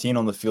 2019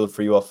 on the field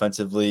for you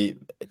offensively,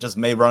 it just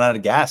may run out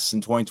of gas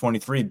in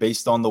 2023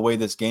 based on the way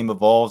this game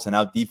evolves and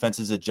how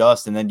defenses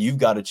adjust. And then you've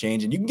got to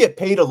change, and you can get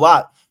paid a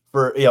lot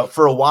for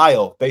a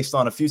while based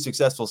on a few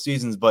successful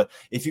seasons. But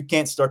if you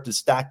can't start to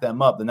stack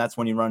them up, then that's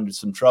when you run into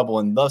some trouble.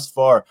 And thus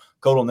far,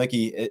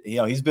 Kotelnicki,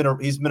 he's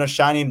been a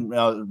shining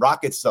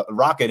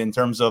rocket in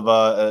terms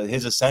of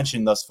his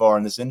ascension thus far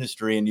in this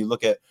industry. And you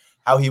look at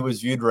how he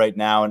was viewed right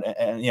now,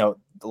 and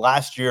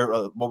last year,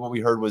 what we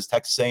heard was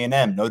Texas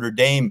A&M, Notre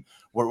Dame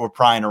were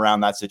prying around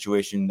that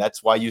situation.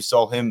 That's why you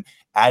saw him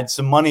add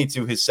some money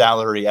to his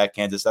salary at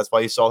Kansas. That's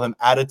why you saw him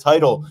add a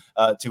title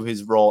to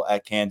his role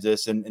at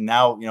Kansas. And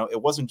now, it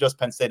wasn't just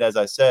Penn State, as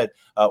I said.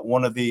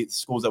 One of the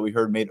schools that we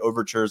heard made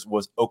overtures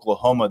was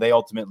Oklahoma. They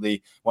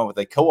ultimately went with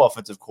a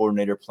co-offensive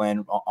coordinator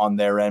plan on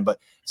their end. But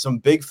some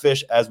big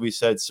fish, as we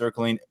said,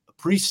 circling.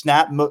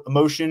 Pre-snap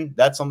motion,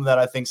 that's something that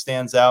I think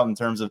stands out in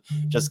terms of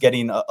just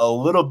getting a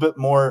little bit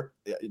more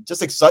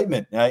just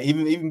excitement,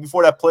 even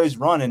before that play's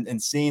run,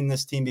 and seeing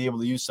this team be able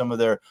to use some of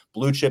their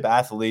blue chip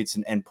athletes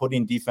and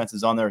putting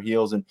defenses on their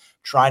heels and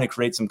trying to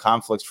create some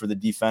conflicts for the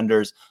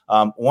defenders.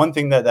 One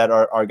thing that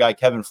our guy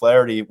Kevin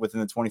Flaherty within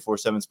the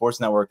 24/7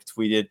 Sports Network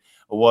tweeted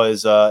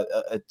was a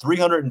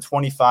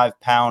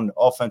 325-pound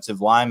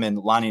offensive lineman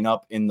lining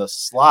up in the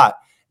slot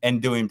and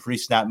doing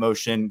pre-snap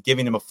motion,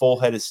 giving him a full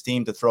head of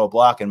steam to throw a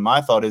block. And my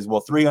thought is,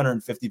 well,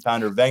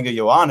 350-pounder Venga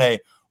Ioane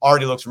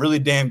already looks really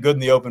damn good in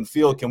the open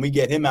field. Can we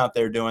get him out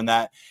there doing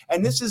that?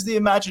 And this is the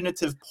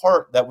imaginative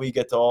part that we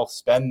get to all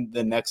spend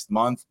the next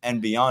month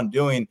and beyond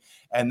doing.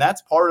 And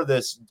that's part of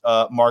this,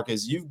 Mark,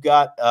 is you've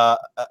got a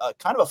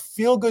kind of a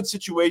feel-good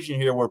situation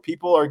here where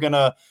people are going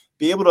to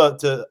be able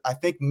to, I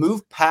think,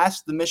 move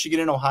past the Michigan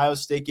and Ohio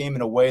State game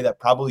in a way that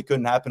probably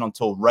couldn't happen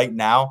until right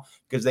now,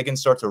 because they can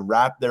start to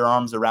wrap their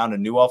arms around a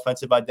new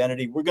offensive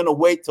identity. We're going to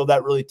wait till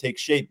that really takes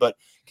shape. But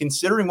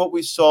considering what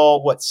we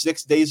saw,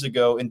 6 days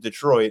ago in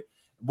Detroit,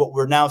 what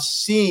we're now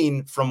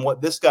seeing from what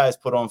this guy has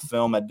put on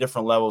film at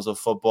different levels of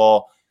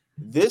football,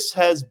 this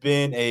has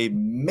been a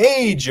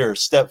major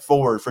step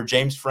forward for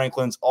James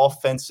Franklin's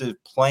offensive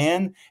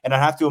plan. And I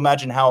have to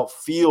imagine how it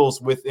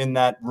feels within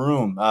that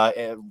room,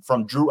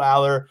 from Drew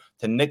Aller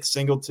to Nick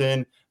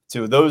Singleton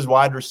to those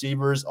wide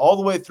receivers all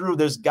the way through.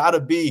 There's got to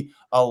be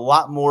a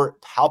lot more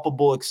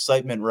palpable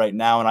excitement right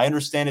now. And I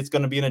understand it's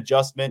going to be an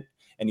adjustment.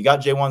 And you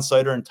got Jaywan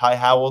Sider and Ty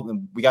Howell,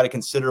 and we got to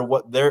consider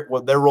what their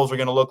roles are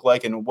going to look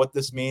like and what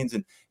this means.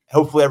 And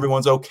hopefully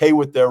everyone's okay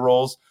with their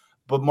roles.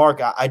 But,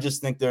 Mark, I just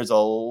think there's a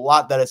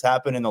lot that has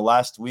happened in the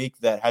last week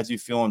that has you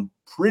feeling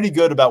pretty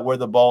good about where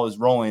the ball is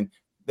rolling.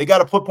 They got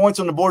to put points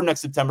on the board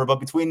next September, but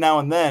between now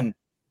and then,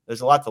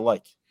 there's a lot to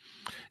like.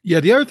 Yeah,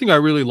 the other thing I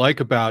really like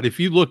about, if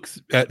you look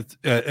at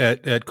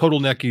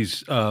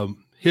Kotelnicki's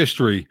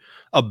history,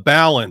 a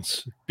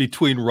balance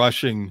between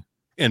rushing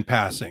and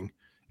passing.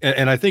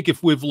 And I think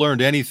if we've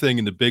learned anything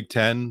in the Big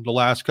Ten the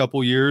last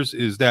couple of years,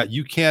 is that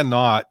you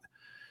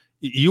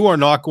are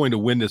not going to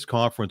win this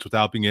conference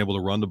without being able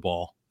to run the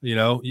ball.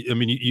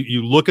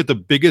 You look at the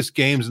biggest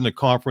games in the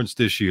conference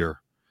this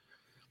year,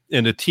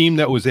 And the team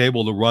that was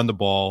able to run the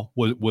ball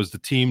was the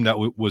team that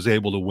was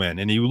able to win.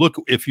 And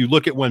if you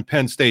look at when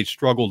Penn State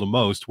struggled the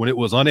most, when it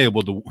was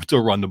unable to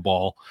run the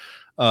ball,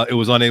 it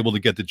was unable to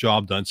get the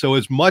job done. So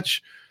as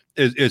much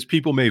as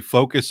people may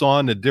focus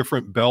on the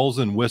different bells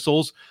and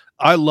whistles,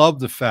 I love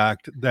the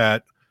fact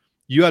that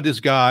you had this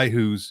guy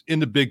who's in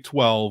the Big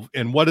 12,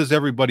 and what does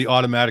everybody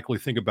automatically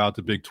think about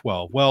the Big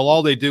 12? Well,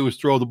 all they do is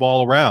throw the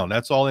ball around.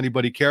 That's all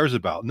anybody cares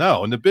about.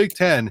 No, in the Big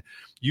 10,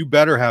 you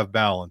better have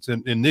balance.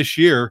 And in this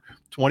year,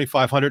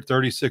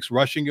 2,536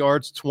 rushing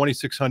yards,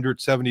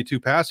 2,672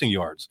 passing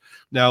yards.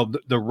 Now,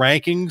 the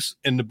rankings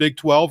in the Big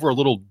 12 are a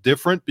little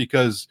different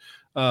because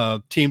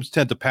teams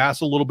tend to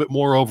pass a little bit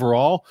more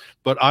overall,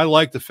 but I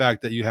like the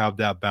fact that you have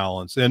that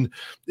balance, and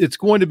it's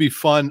going to be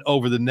fun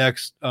over the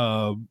next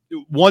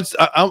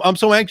I'm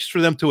so anxious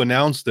for them to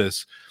announce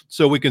this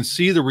so we can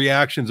see the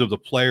reactions of the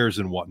players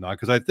and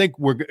whatnot, because I think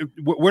we're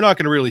not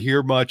going to really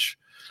hear much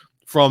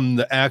from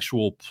the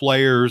actual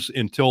players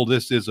until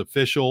this is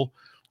official.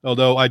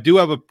 Although I do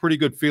have a pretty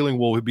good feeling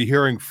we'll be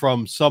hearing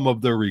from some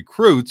of the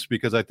recruits,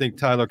 because I think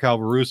Tyler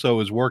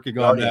Calvaruso is working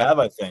on that.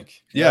 I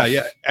think.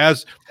 Yeah.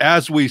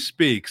 As we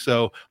speak.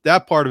 So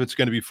that part of it's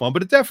going to be fun,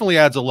 but it definitely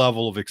adds a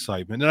level of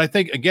excitement. And I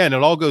think, again,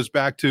 it all goes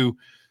back to,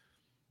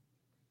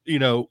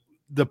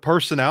 the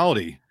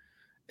personality.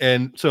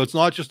 And so it's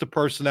not just the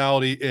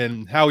personality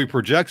in how he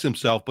projects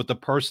himself, but the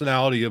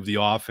personality of the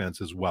offense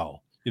as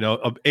well.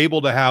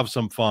 Able to have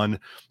some fun.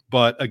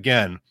 But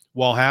again,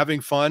 while having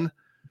fun,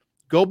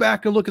 go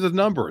back and look at the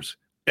numbers.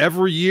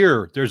 Every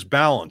year there's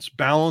balance.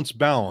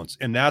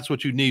 And that's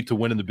what you need to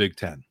win in the Big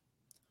Ten.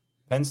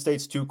 Penn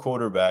State's two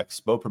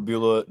quarterbacks, Bo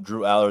Pribula,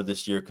 Drew Aller,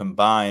 this year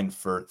combined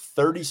for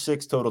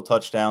 36 total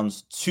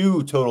touchdowns,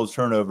 2 total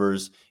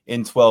turnovers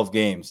in 12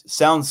 games.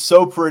 Sounds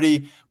so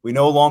pretty. We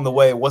know along the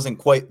way it wasn't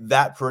quite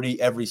that pretty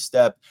every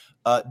step.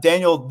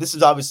 Daniel, this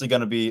is obviously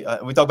going to be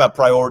we talk about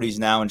priorities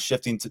now and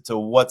shifting to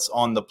what's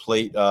on the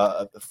plate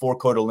for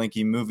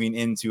Kotelnicki moving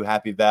into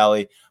Happy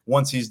Valley.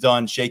 Once he's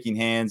done shaking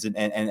hands and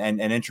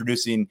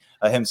introducing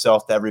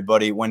himself to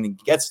everybody, when he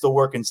gets to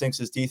work and sinks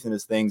his teeth into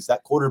things,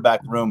 that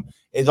quarterback room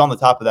is on the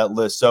top of that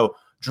list. So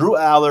Drew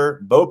Aller,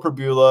 Bo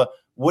Pribula,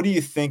 what do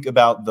you think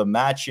about the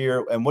match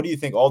here? And what do you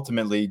think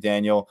ultimately,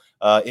 Daniel,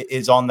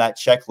 is on that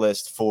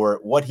checklist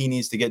for what he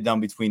needs to get done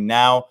between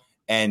now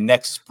and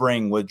next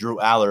spring with Drew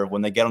Aller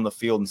when they get on the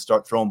field and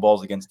start throwing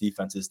balls against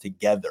defenses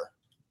together?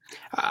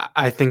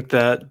 I think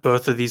that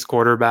both of these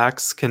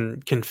quarterbacks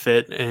can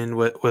fit in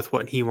with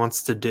what he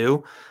wants to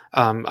do.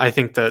 I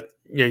think that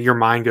your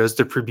mind goes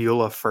to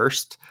Pribula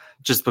first,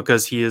 just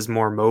because he is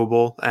more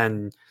mobile,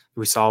 and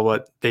we saw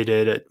what they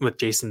did with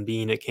Jason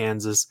Bean at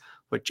Kansas,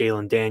 what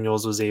Jalen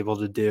Daniels was able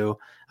to do.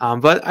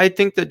 But I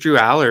think that Drew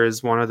Aller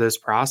is one of those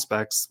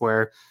prospects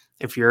where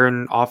if you're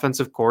an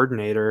offensive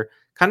coordinator,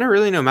 kind of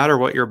really no matter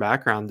what your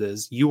background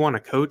is, you want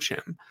to coach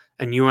him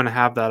and you want to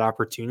have that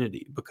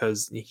opportunity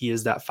because he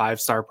is that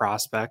 5-star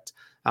prospect.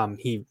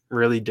 He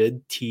really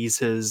did tease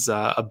his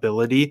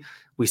ability.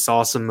 We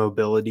saw some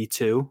mobility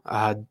too,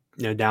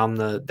 down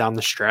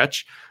the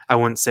stretch. I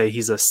wouldn't say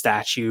he's a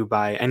statue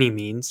by any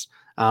means,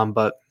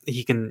 but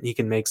he can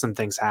make some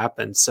things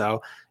happen.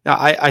 So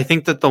I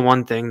think that the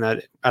one thing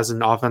that as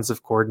an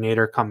offensive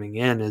coordinator coming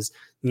in is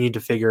you need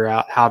to figure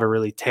out how to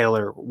really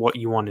tailor what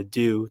you want to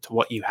do to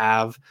what you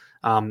have.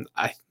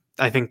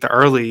 I think the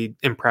early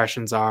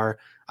impressions are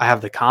I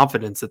have the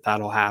confidence that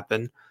that'll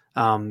happen,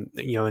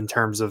 in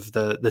terms of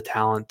the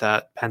talent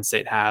that Penn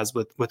State has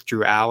with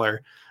Drew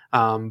Aller.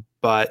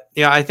 But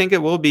I think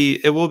it will be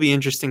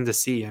interesting to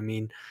see. I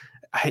mean,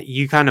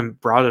 you kind of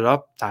brought it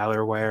up,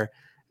 Tyler, where,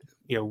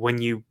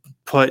 when you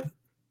put,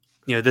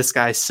 this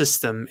guy's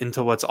system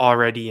into what's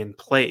already in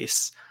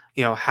place,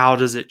 how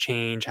does it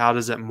change? How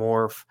does it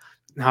morph?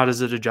 How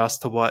does it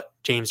adjust to what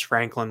James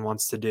Franklin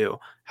wants to do?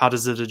 How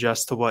does it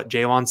adjust to what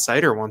Jalen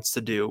Sider wants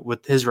to do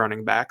with his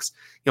running backs?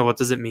 What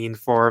does it mean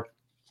for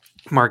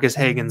Marcus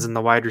Higgins and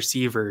the wide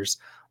receivers?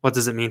 What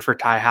does it mean for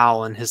Ty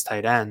Howell and his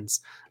tight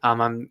ends?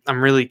 I'm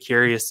really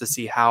curious to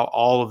see how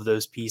all of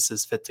those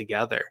pieces fit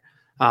together,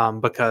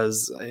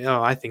 because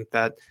I think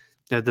that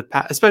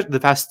especially the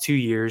past 2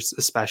 years,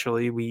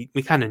 especially we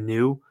kind of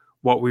knew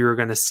what we were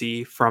going to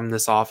see from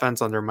this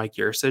offense under Mike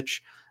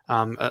Yurcich.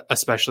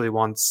 Especially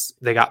once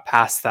they got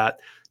past that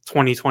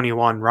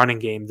 2021 running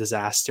game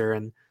disaster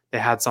and they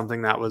had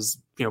something that was,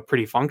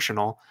 pretty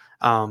functional.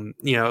 It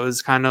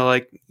was kind of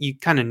like you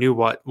kind of knew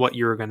what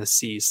you were going to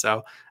see.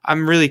 So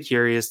I'm really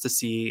curious to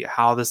see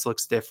how this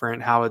looks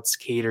different, how it's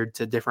catered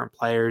to different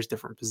players,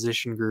 different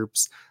position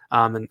groups,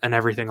 and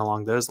everything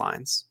along those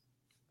lines.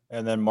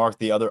 And then, Mark,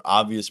 the other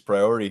obvious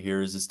priority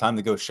here is it's time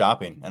to go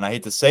shopping. And I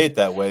hate to say it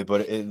that way,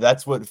 but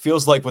that's what it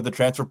feels like with the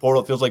transfer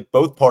portal. It feels like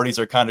both parties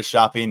are kind of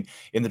shopping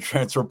in the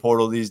transfer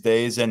portal these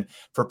days. And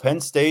for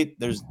Penn State,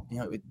 there's,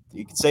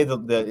 you can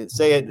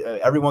say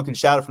everyone can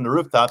shout it from the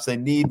rooftops. They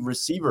need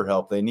receiver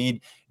help. They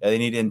need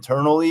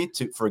internally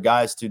for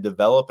guys to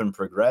develop and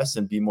progress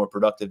and be more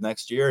productive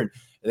next year.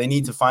 they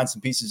need to find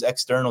some pieces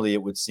externally,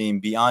 it would seem,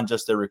 beyond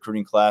just their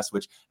recruiting class,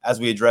 which, as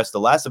we addressed the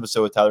last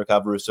episode with Tyler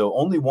Calvaruso,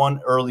 only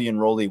one early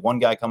enrollee, one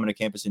guy coming to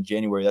campus in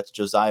January. That's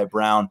Josiah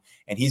Brown,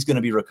 and he's going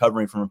to be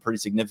recovering from a pretty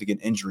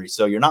significant injury.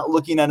 So you're not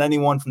looking at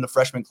anyone from the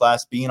freshman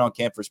class being on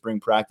camp for spring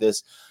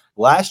practice.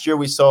 Last year,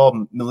 we saw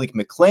Malik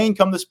McClain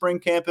come to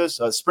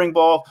spring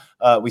ball.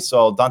 We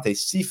saw Dante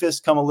Cephas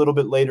come a little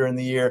bit later in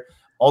the year.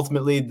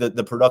 Ultimately,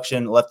 the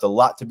production left a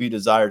lot to be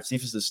desired.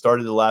 Cephas has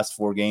started the last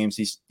 4 games.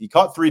 He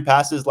caught 3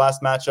 passes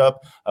last matchup,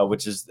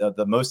 which is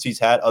the most he's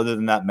had other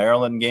than that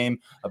Maryland game.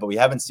 But we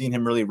haven't seen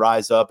him really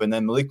rise up. And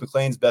then Malik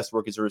McClain's best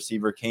work as a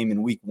receiver came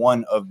in week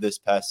 1 of this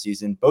past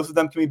season. Both of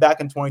them can be back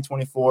in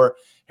 2024.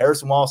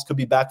 Harrison Wallace could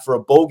be back for a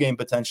bowl game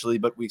potentially,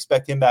 but we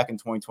expect him back in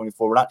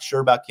 2024. We're not sure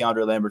about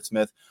Keandre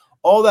Lambert-Smith.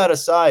 All that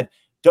aside,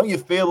 don't you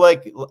feel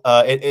like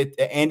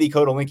Andy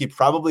Kotelnicki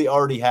probably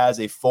already has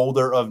a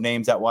folder of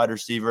names at wide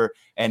receiver,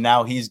 and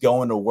now he's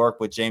going to work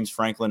with James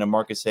Franklin and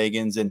Marcus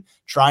Hagans and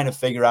trying to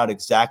figure out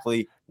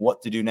exactly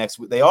what to do next?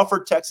 They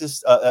offered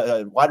Texas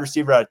a wide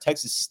receiver out of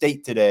Texas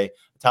State today.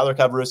 Tyler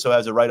Calvaruso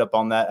has a write-up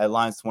on that at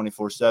Lions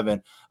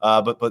 24/7.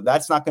 But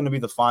that's not going to be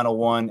the final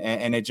one,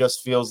 and it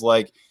just feels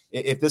like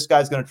if this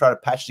guy's going to try to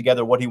patch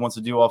together what he wants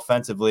to do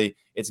offensively,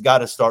 it's got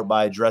to start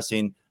by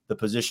addressing the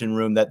position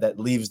room that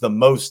leaves the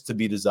most to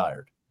be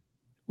desired.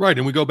 Right.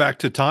 And we go back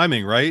to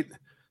timing, right?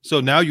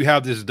 So now you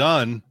have this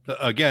done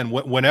again,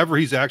 whenever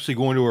he's actually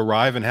going to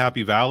arrive in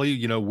Happy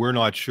Valley, we're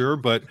not sure,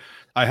 but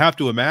I have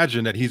to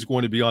imagine that he's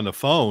going to be on the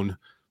phone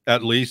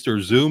at least, or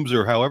Zooms,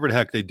 or however the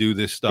heck they do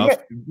this stuff.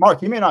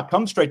 Mark, he may not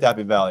come straight to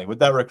Happy Valley with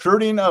that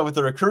recruiting, with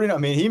the recruiting. I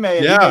mean, he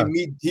may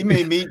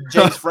meet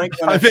James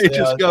Franklin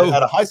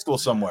at a high school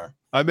somewhere.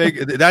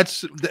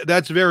 That's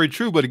very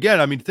true. But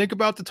again, I mean, think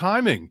about the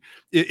timing.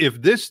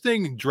 If this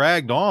thing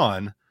dragged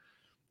on,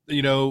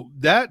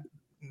 that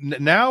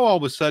now all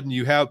of a sudden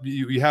you have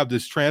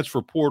this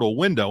transfer portal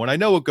window, and I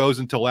know it goes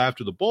until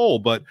after the bowl,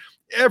 but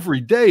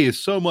every day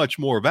is so much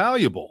more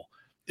valuable.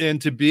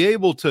 And to be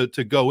able to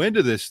go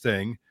into this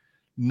thing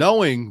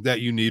knowing that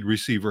you need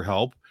receiver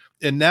help,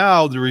 and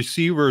now the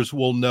receivers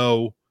will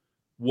know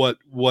what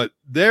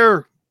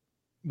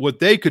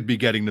they could be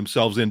getting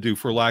themselves into,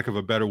 for lack of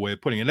a better way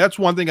of putting it. And that's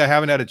one thing I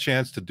haven't had a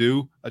chance to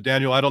do.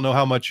 Daniel, I don't know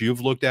how much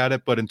you've looked at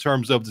it, but in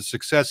terms of the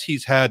success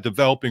he's had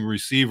developing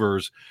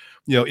receivers,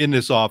 in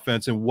this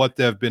offense and what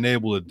they've been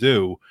able to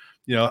do,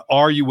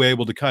 are you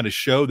able to kind of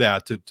show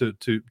that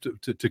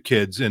to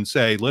kids and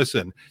say,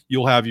 listen,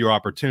 you'll have your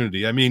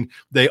opportunity? I mean,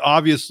 they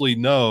obviously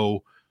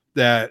know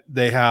that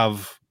they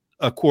have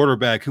a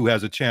quarterback who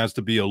has a chance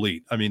to be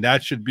elite. I mean,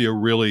 that should be a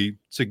really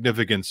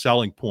significant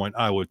selling point,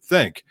 I would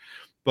think.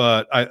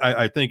 But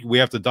I think we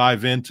have to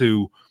dive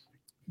into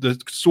the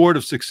sort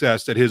of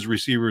success that his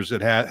receivers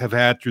have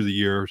had through the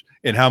years,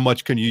 and how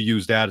much can you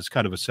use that as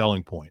kind of a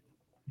selling point.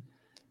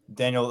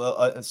 Daniel,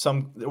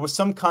 there was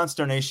some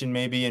consternation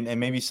maybe, and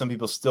maybe some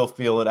people still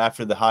feel it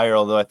after the hire,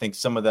 although I think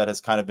some of that has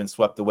kind of been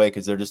swept away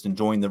because they're just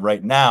enjoying the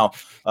right now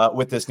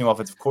with this new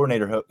offensive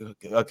coordinator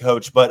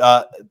coach.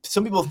 But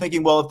some people are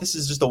thinking, well, if this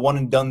is just a one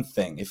and done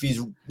thing, if he's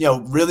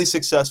really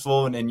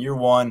successful in year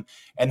one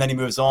and then he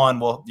moves on,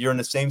 well, you're in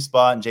the same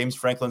spot, and James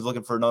Franklin's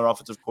looking for another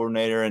offensive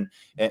coordinator and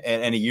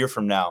a year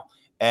from now.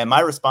 And my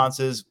response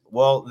is,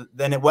 well,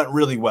 then it went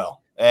really well.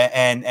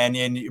 And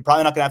you're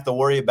probably not going to have to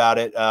worry about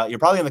it. You're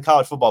probably in the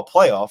college football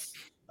playoff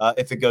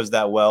if it goes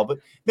that well, but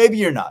maybe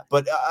you're not.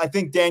 But I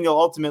think, Daniel,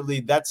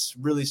 ultimately, that's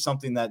really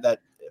something that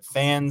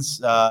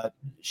fans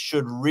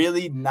should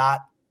really not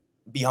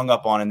be hung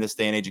up on in this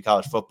day and age of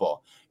college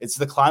football. It's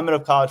the climate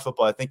of college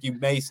football. I think you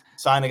may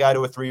sign a guy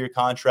to a 3-year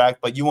contract,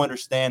 but you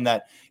understand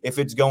that if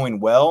it's going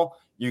well,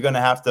 you're going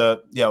to have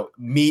to,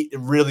 meet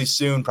really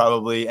soon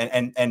probably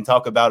and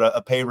talk about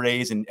a pay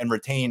raise and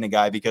retaining a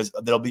guy, because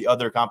there'll be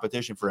other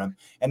competition for him.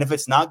 And if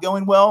it's not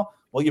going well,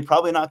 you're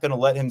probably not going to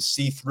let him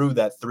see through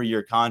that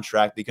 3-year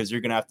contract, because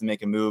you're going to have to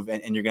make a move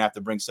and you're going to have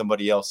to bring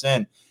somebody else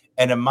in.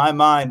 And in my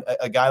mind,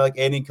 a guy like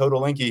Andy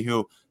Kotelnicki,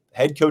 who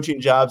head coaching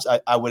jobs,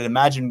 I would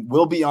imagine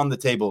will be on the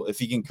table if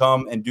he can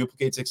come and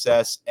duplicate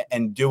success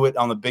and do it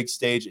on the big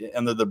stage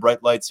under the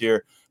bright lights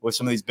here with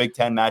some of these Big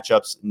Ten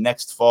matchups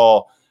next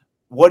fall.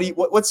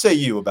 What say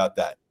you about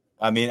that?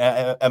 I mean,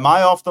 am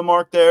I off the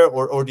mark there,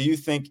 or do you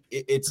think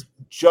it's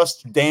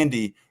just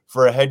dandy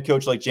for a head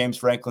coach like James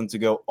Franklin to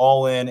go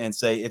all in and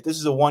say, if this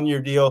is a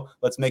 1-year deal,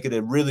 let's make it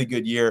a really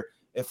good year?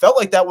 It felt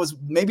like that was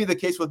maybe the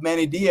case with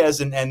Manny Diaz,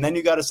 and then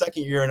you got a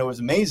second year and it was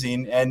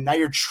amazing, and now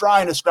you're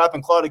trying to scrap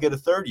and claw to get a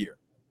third year.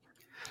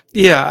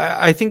 Yeah,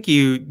 I think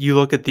you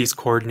look at these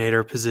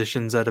coordinator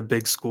positions at a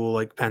big school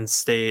like Penn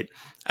State,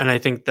 and I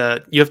think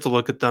that you have to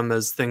look at them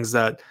as things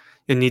that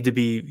need to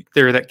be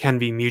there that can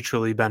be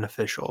mutually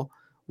beneficial.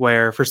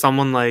 Where for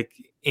someone like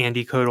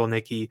Andy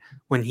Kotelnicki,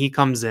 when he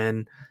comes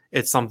in,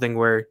 it's something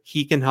where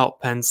he can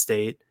help Penn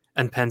State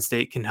and Penn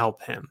State can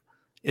help him,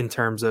 in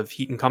terms of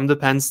he can come to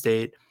Penn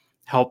State,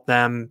 help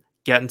them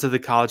get into the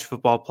college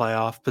football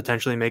playoff,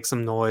 potentially make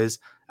some noise,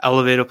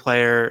 elevate a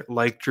player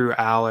like Drew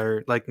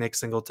Aller, like Nick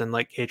Singleton,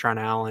 like Katron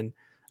Allen.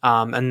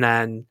 And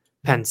then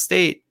Penn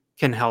State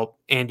can help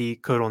Andy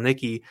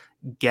Kotelnicki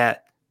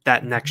get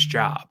that next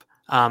job.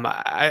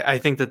 I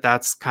think that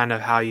that's kind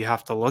of how you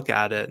have to look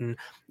at it. And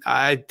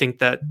I think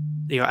that,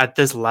 at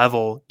this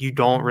level, you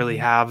don't really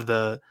have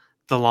the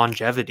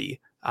longevity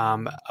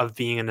of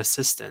being an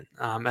assistant.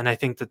 And I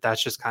think that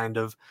that's just kind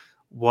of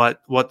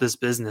what this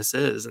business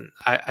is. And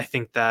I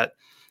think that,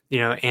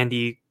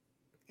 Andy,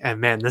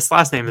 and man, this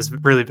last name has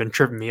really been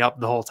tripping me up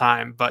the whole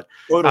time, but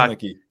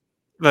Kotelnicki.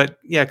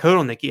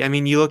 Kotelnicki. I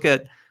mean, you look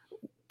at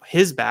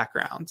his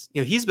background,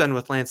 he's been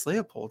with Lance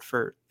Leopold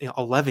for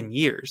 11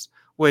 years,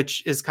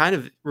 which is kind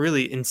of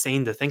really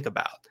insane to think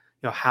about,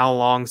 how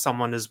long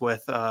someone is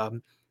with a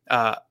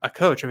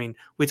coach. I mean,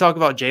 we talk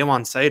about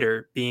Jalen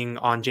Sider being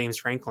on James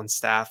Franklin's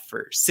staff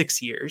for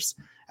 6 years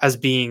as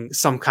being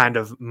some kind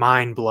of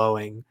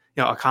mind-blowing,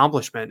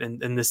 accomplishment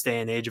in this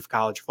day and age of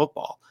college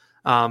football.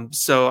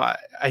 So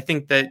I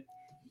think that,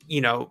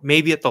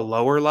 maybe at the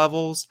lower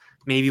levels,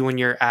 maybe when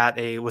you're at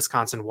a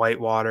Wisconsin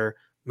Whitewater,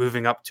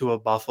 moving up to a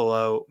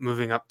Buffalo,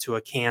 moving up to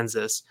a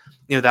Kansas,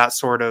 that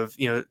sort of,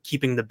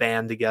 keeping the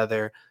band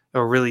together, it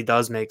really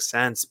does make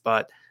sense.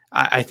 But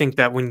I think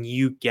that when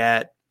you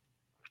get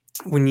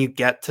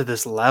to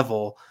this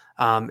level,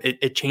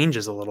 it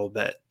changes a little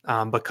bit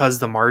because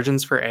the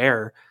margins for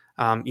error,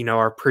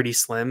 are pretty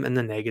slim in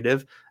the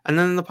negative. And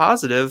then in the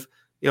positive,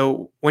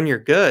 when you're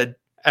good,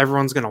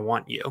 everyone's going to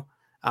want you.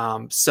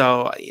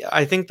 So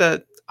I think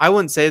that I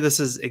wouldn't say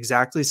this is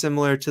exactly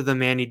similar to the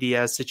Manny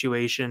Diaz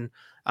situation,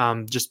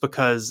 just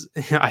because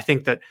I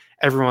think that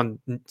everyone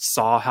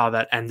saw how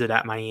that ended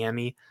at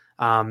Miami,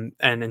 and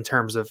in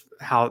terms of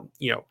how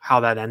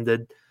that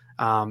ended.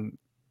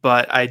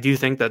 But I do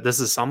think that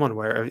this is someone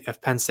where if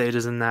Penn State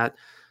is in that,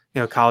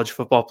 college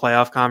football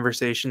playoff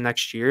conversation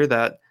next year,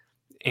 that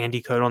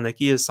Andy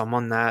Kotelnicki is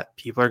someone that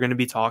people are going to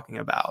be talking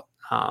about.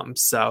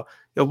 So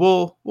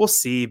we'll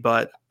see,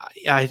 but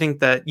I think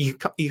that you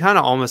kind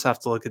of almost have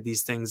to look at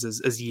these things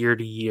as year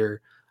to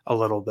year a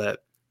little bit,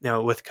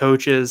 with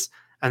coaches,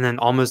 and then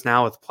almost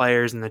now with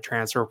players in the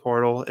transfer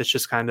portal. It's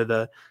just kind of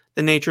the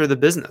nature of the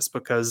business,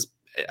 because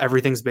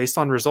everything's based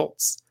on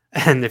results.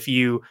 And if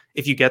you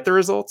get the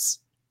results,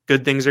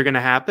 good things are going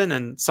to happen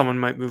and someone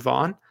might move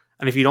on.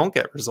 And if you don't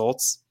get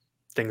results,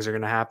 things are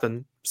going to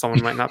happen.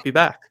 Someone might not be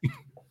back.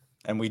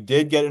 And we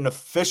did get an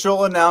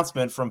official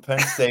announcement from Penn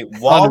State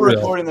while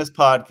recording this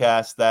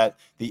podcast that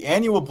the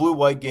annual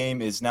blue-white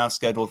game is now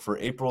scheduled for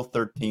April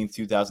 13th,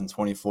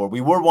 2024.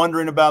 We were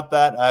wondering about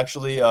that,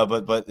 actually,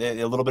 but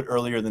a little bit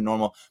earlier than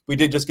normal. We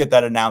did just get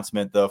that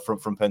announcement, though,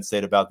 from Penn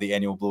State about the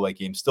annual blue-white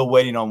game. Still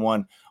waiting on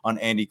one on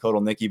Andy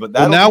Kotelnicki. But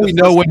now we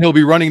know when he'll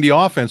be running the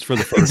offense for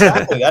the first time.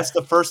 Exactly. That's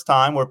the first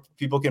time where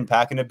people can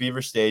pack into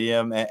Beaver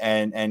Stadium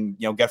and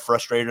get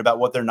frustrated about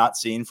what they're not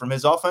seeing from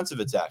his offensive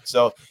attack.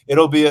 So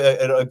it'll be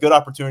a good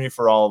opportunity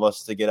for all of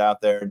us to get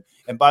out there.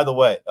 And by the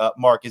way,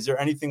 Mark, is there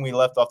anything we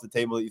left off the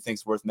table that you think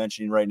is worth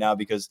mentioning right now?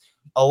 Because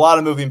a lot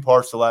of moving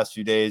parts the last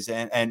few days,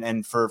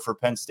 and for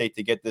Penn State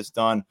to get this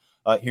done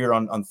here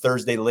on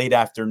Thursday late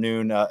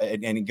afternoon,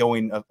 and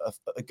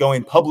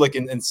going public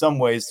in some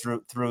ways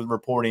through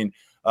reporting.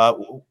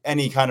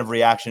 Any kind of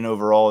reaction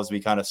overall as we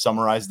kind of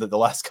summarize the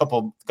last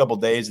couple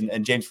days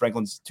and James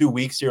Franklin's 2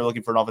 weeks here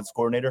looking for an offensive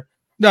coordinator?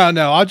 No,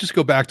 I'll just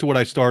go back to what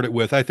I started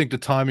with. I think the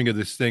timing of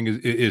this thing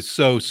is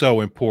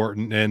so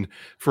important. And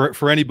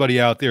for anybody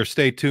out there,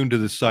 stay tuned to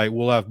the site.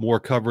 We'll have more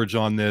coverage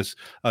on this.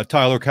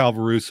 Tyler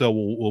Calvaruso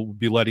will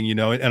be letting you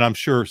know, and I'm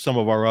sure some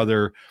of our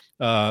other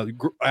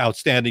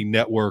outstanding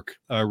network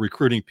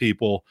recruiting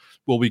people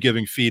will be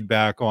giving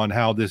feedback on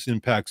how this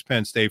impacts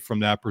Penn State from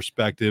that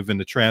perspective, and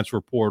the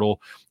transfer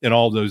portal and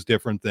all those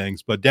different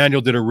things. But Daniel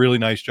did a really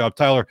nice job.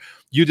 Tyler,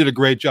 you did a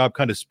great job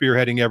kind of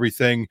spearheading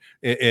everything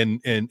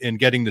and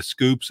getting the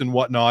scoops and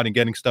whatnot and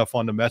getting stuff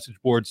on the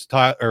message boards.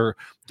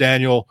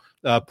 Daniel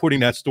putting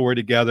that story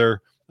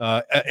together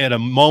at a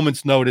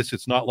moment's notice.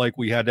 It's not like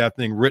we had that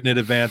thing written in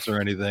advance or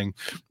anything,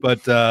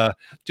 but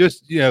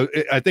just,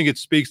 I think it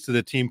speaks to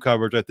the team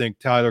coverage. I think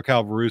Tyler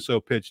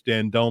Calvaruso pitched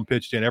in, Dome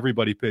pitched in,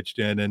 everybody pitched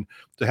in, and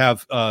to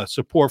have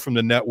support from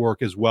the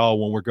network as well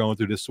when we're going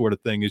through this sort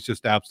of thing is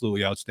just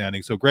absolutely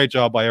outstanding. So great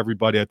job by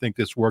everybody. I think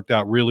this worked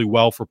out really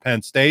well for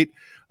Penn State.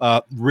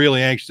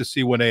 Really anxious to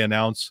see when they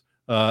announce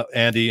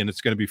Andy, and it's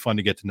going to be fun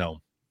to get to know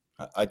him.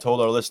 I told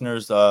our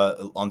listeners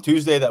on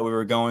Tuesday that we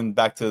were going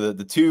back to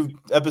the 2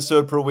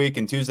 episode per week,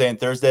 and Tuesday and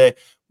Thursday.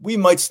 We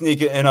might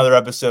sneak another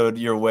episode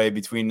your way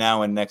between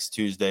now and next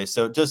Tuesday.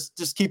 So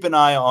just keep an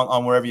eye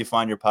on wherever you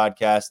find your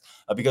podcast,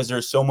 because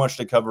there's so much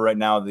to cover right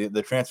now.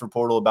 The transfer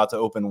portal about to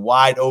open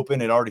wide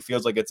open. It already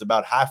feels like it's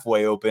about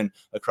halfway open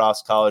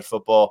across college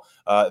football.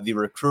 The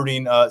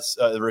recruiting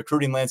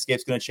landscape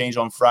is going to change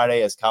on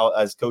Friday as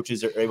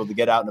coaches are able to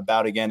get out and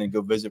about again and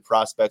go visit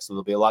prospects. So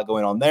there'll be a lot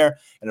going on there.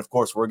 And of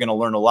course, we're going to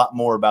learn a lot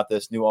more about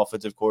this new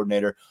offensive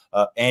coordinator,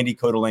 Andy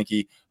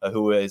Kotelnicki,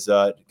 who is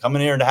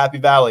coming here into Happy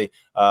Valley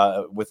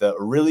with a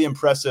really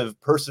impressive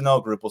personnel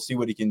group. We'll see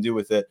what he can do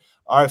with it.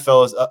 All right,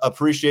 fellas,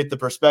 appreciate the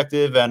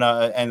perspective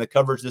and the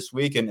coverage this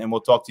week, and we'll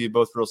talk to you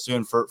both real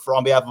soon. For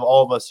on behalf of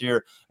all of us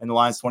here in the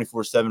Lions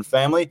 24/7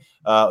 family,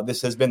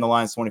 this has been the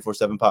Lions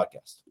 24/7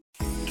 podcast.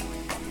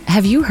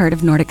 Have you heard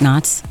of Nordic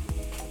Knots?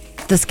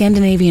 the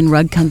Scandinavian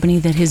rug company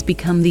that has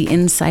become the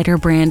insider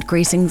brand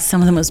gracing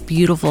some of the most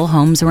beautiful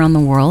homes around the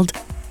world.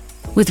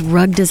 With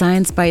rug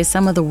designs by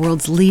some of the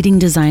world's leading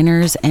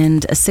designers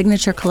and a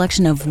signature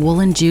collection of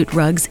woolen jute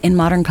rugs in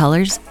modern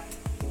colors.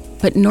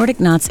 But Nordic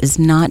Knots is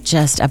not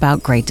just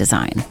about great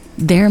design.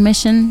 Their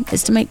mission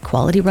is to make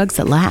quality rugs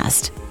that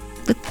last,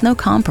 with no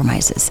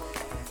compromises.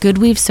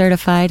 Goodweave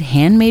certified,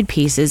 handmade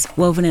pieces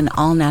woven in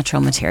all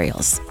natural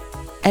materials.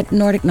 At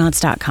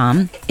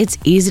NordicKnots.com, it's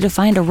easy to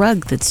find a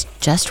rug that's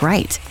just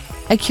right.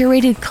 A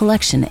curated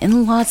collection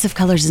in lots of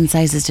colors and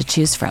sizes to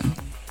choose from.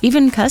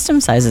 Even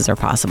custom sizes are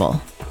possible.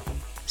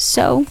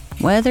 So,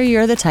 whether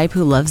you're the type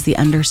who loves the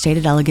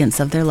understated elegance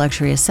of their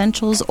luxury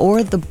essentials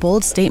or the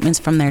bold statements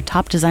from their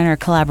top designer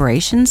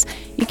collaborations,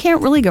 you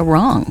can't really go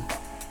wrong.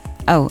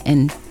 Oh,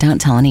 and don't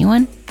tell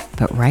anyone,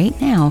 but right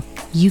now,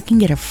 you can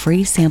get a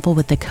free sample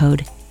with the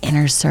code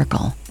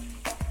INNERCIRCLE.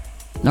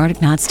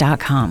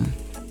 NordicKnots.com.